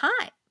all the time.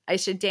 I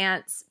should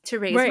dance to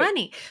raise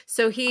money.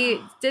 So he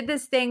did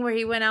this thing where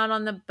he went out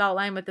on the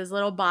Beltline with his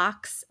little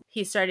box.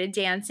 He started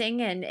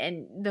dancing,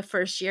 and the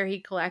first year he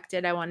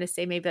collected, I want to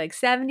say maybe like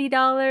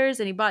 $70,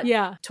 and he bought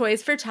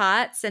toys for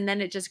tots, and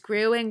then it just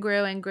grew and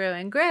grew and grew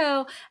and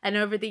grew. And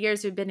over the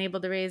years, we've been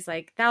able to raise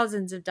like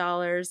thousands of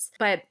dollars.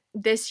 But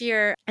this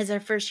year, as our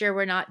first year,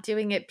 we're not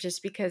doing it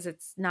just because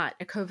it's not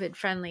a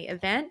COVID-friendly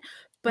event.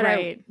 But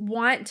I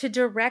want to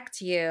direct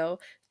you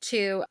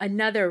to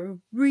another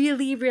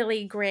really,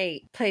 really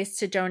great place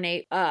to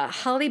donate.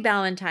 Holly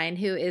Ballantyne,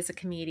 who is a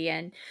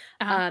comedian,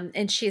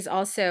 and she's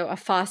also a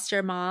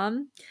foster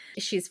mom.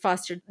 She's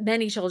fostered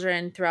many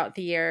children throughout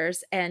the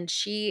years, and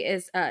she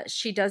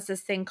does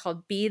this thing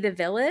called Be the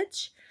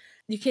Village.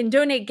 You can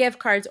donate gift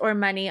cards or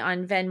money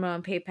on Venmo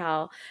and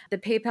PayPal. The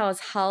PayPal is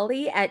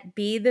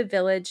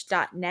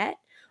holly@bethevillage.net,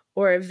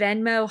 or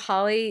Venmo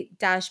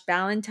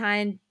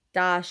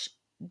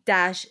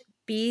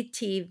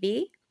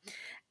holly-ballantyne-btv.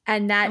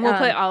 And we'll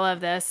put all of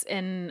this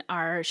in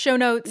our show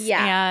notes.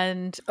 Yeah.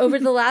 And over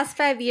the last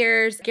 5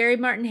 years, Gary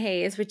Martin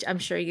Hayes, which I'm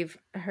sure you've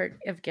heard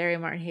of Gary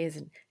Martin Hayes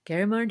and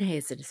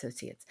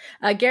Associates.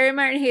 Gary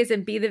Martin Hayes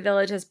and Be the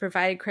Village has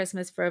provided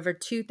Christmas for over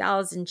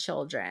 2,000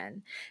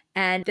 children.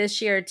 And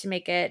this year, to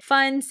make it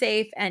fun,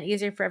 safe, and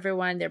easier for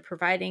everyone, they're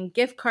providing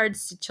gift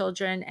cards to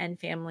children and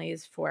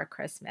families for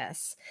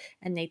Christmas.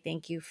 And they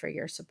thank you for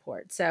your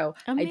support. So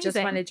I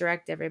just want to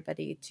direct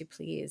everybody to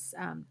please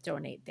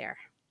donate there.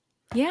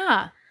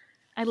 Yeah.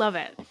 I love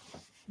it.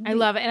 I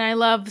love it. And I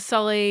love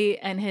Sully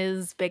and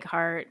his big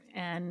heart,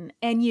 and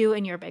you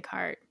and your big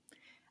heart.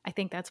 I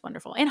think that's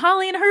wonderful. And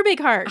Holly and her big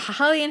heart.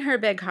 Holly and her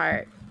big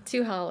heart.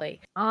 To Holly.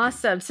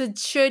 Awesome. So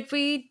should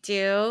we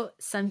do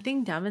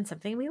something dumb and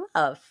something we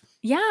love?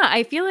 Yeah,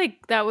 I feel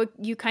like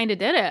you kind of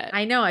did it.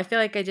 I know. I feel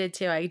like I did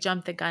too. I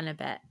jumped the gun a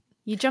bit.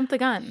 You jumped the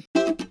gun.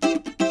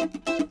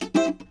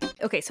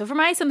 Okay, so for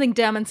my something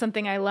dumb and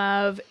something I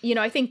love,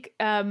 I think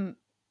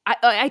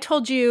I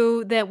told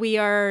you that we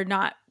are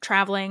not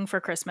traveling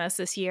for Christmas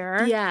this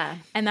year. Yeah.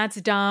 And that's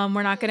dumb.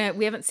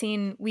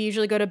 We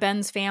usually go to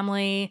Ben's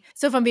family.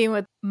 So if I'm being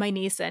with my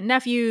niece and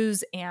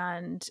nephews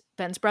and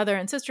Ben's brother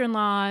and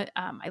sister-in-law,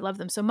 I love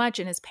them so much,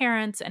 and his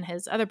parents and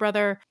his other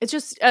brother. It's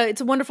just,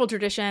 it's a wonderful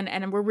tradition,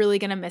 and we're really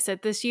going to miss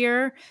it this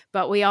year.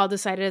 But we all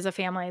decided as a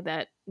family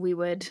that we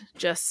would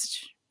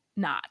just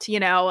not,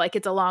 like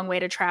it's a long way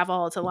to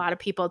travel. It's a lot of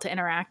people to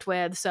interact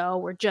with. So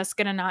we're just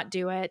going to not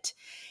do it.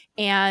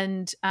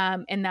 And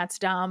that's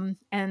dumb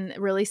and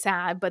really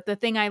sad. But the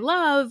thing I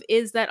love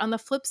is that on the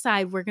flip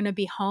side, we're going to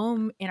be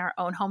home in our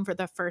own home for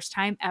the first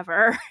time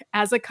ever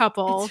as a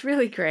couple. It's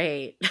really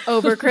great.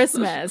 Over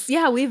Christmas.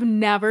 Yeah, we've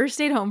never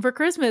stayed home for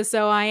Christmas.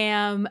 So I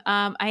am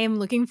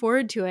looking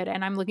forward to it.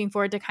 And I'm looking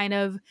forward to kind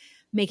of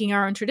making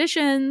our own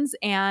traditions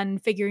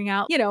and figuring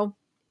out,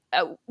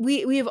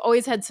 we have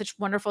always had such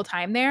wonderful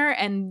time there,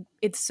 and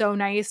it's so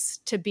nice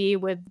to be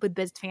with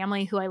Ben's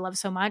family, who I love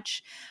so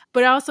much.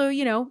 But also,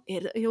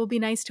 it will be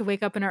nice to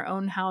wake up in our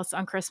own house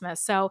on Christmas.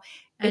 So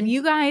if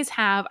you guys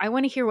I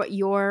want to hear what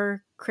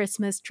your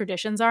Christmas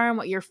traditions are and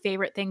what your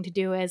favorite thing to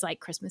do is, like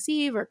Christmas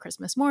Eve or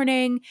Christmas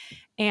morning.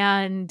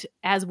 And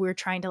as we're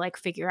trying to like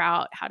figure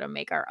out how to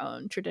make our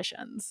own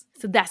traditions.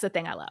 So that's the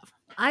thing I love.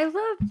 I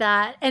love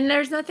that. And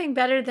there's nothing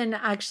better than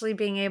actually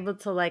being able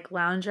to like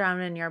lounge around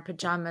in your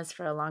pajamas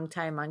for a long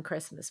time on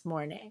Christmas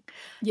morning.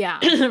 Yeah.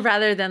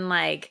 Rather than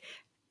like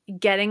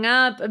getting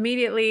up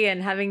immediately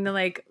and having to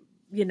like,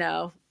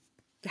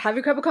 have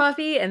your cup of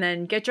coffee and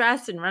then get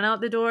dressed and run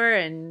out the door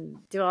and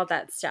do all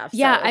that stuff.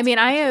 Yeah. So I mean,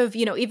 I have,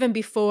 even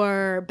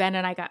before Ben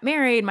and I got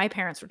married, my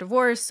parents were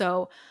divorced.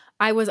 So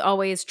I was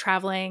always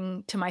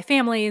traveling to my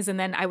family's, and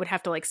then I would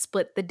have to like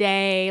split the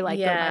day, like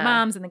go to my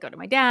mom's and then go to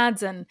my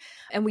dad's. And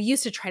we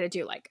used to try to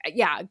do like,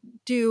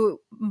 do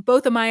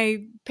both of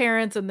my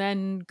parents and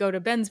then go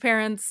to Ben's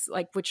parents,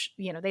 like, which,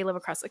 you know, they live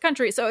across the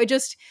country. So it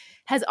just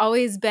has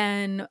always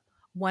been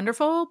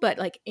wonderful, but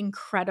like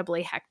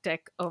incredibly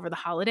hectic over the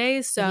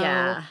holidays.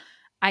 So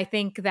I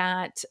think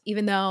that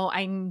even though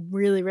I'm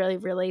really, really,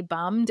 really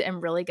bummed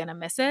and really going to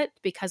miss it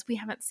because we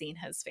haven't seen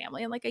his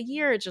family in like a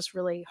year, it's just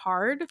really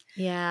hard.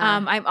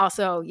 Yeah. I'm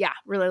also,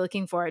 really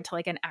looking forward to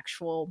like an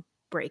actual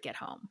break at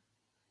home.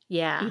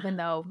 Yeah. Even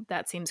though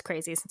that seems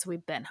crazy since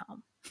we've been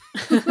home.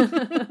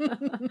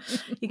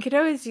 You could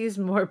always use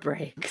more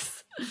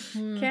breaks.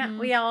 Can't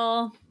we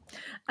all?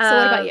 So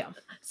what about you?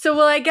 So,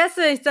 well, I guess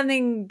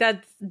something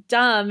that's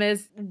dumb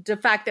is the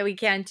fact that we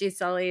can't do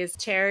Sully's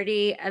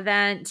charity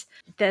event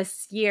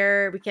this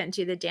year. We can't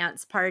do the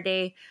dance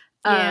party.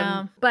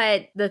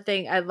 But the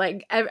thing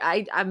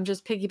I'm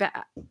just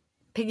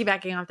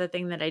piggybacking off the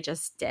thing that I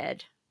just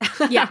did.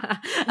 Yeah.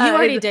 You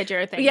already did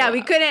your thing. Yeah,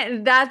 we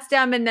couldn't. That's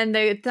dumb. And then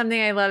something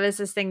I love is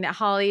this thing that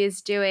Holly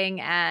is doing.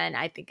 And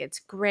I think it's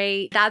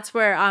great. That's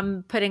where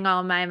I'm putting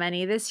all my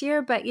money this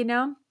year. But, you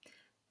know,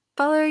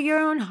 follow your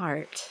own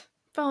heart.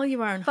 Follow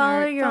your own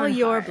Follow heart. your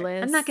Your heart.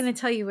 bliss. I'm not going to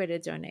tell you where to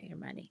donate your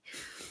money.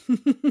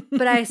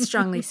 But I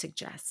strongly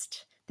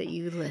suggest that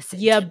you listen.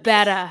 You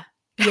better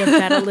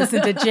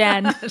listen to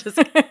Jen. All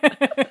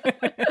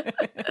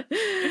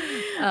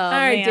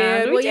right,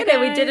 dude. We did it.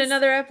 We did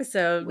another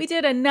episode. We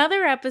did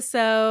another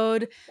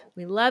episode.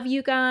 We love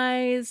you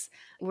guys.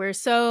 We're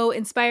so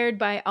inspired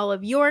by all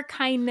of your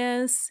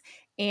kindness.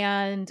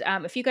 And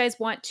if you guys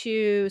want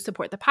to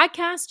support the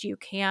podcast, you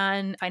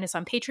can find us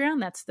on Patreon.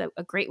 That's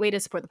a great way to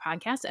support the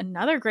podcast.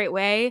 Another great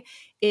way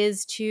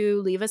is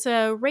to leave us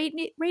a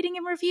rating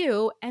and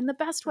review. And the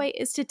best way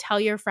is to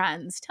tell your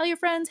friends. Tell your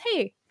friends,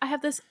 hey, I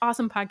have this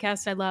awesome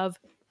podcast I love.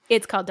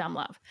 It's called Dumb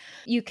Love.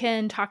 You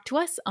can talk to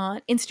us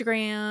on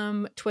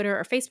Instagram, Twitter,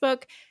 or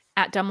Facebook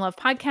at Dumb Love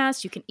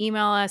Podcast. You can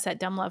email us at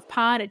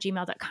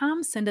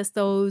dumblovepod@gmail.com. Send us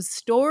those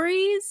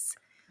stories.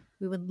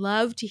 We would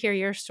love to hear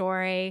your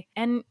story.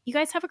 And you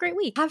guys have a great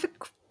week. Have a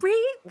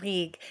great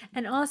week.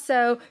 And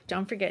also,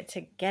 don't forget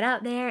to get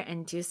out there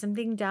and do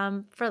something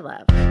dumb for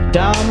love.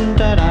 Dum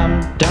da dum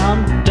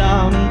dum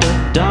dum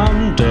da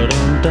dum da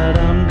dum da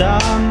dum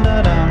dum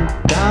da dum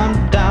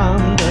dum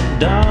dum da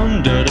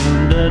dum da dum.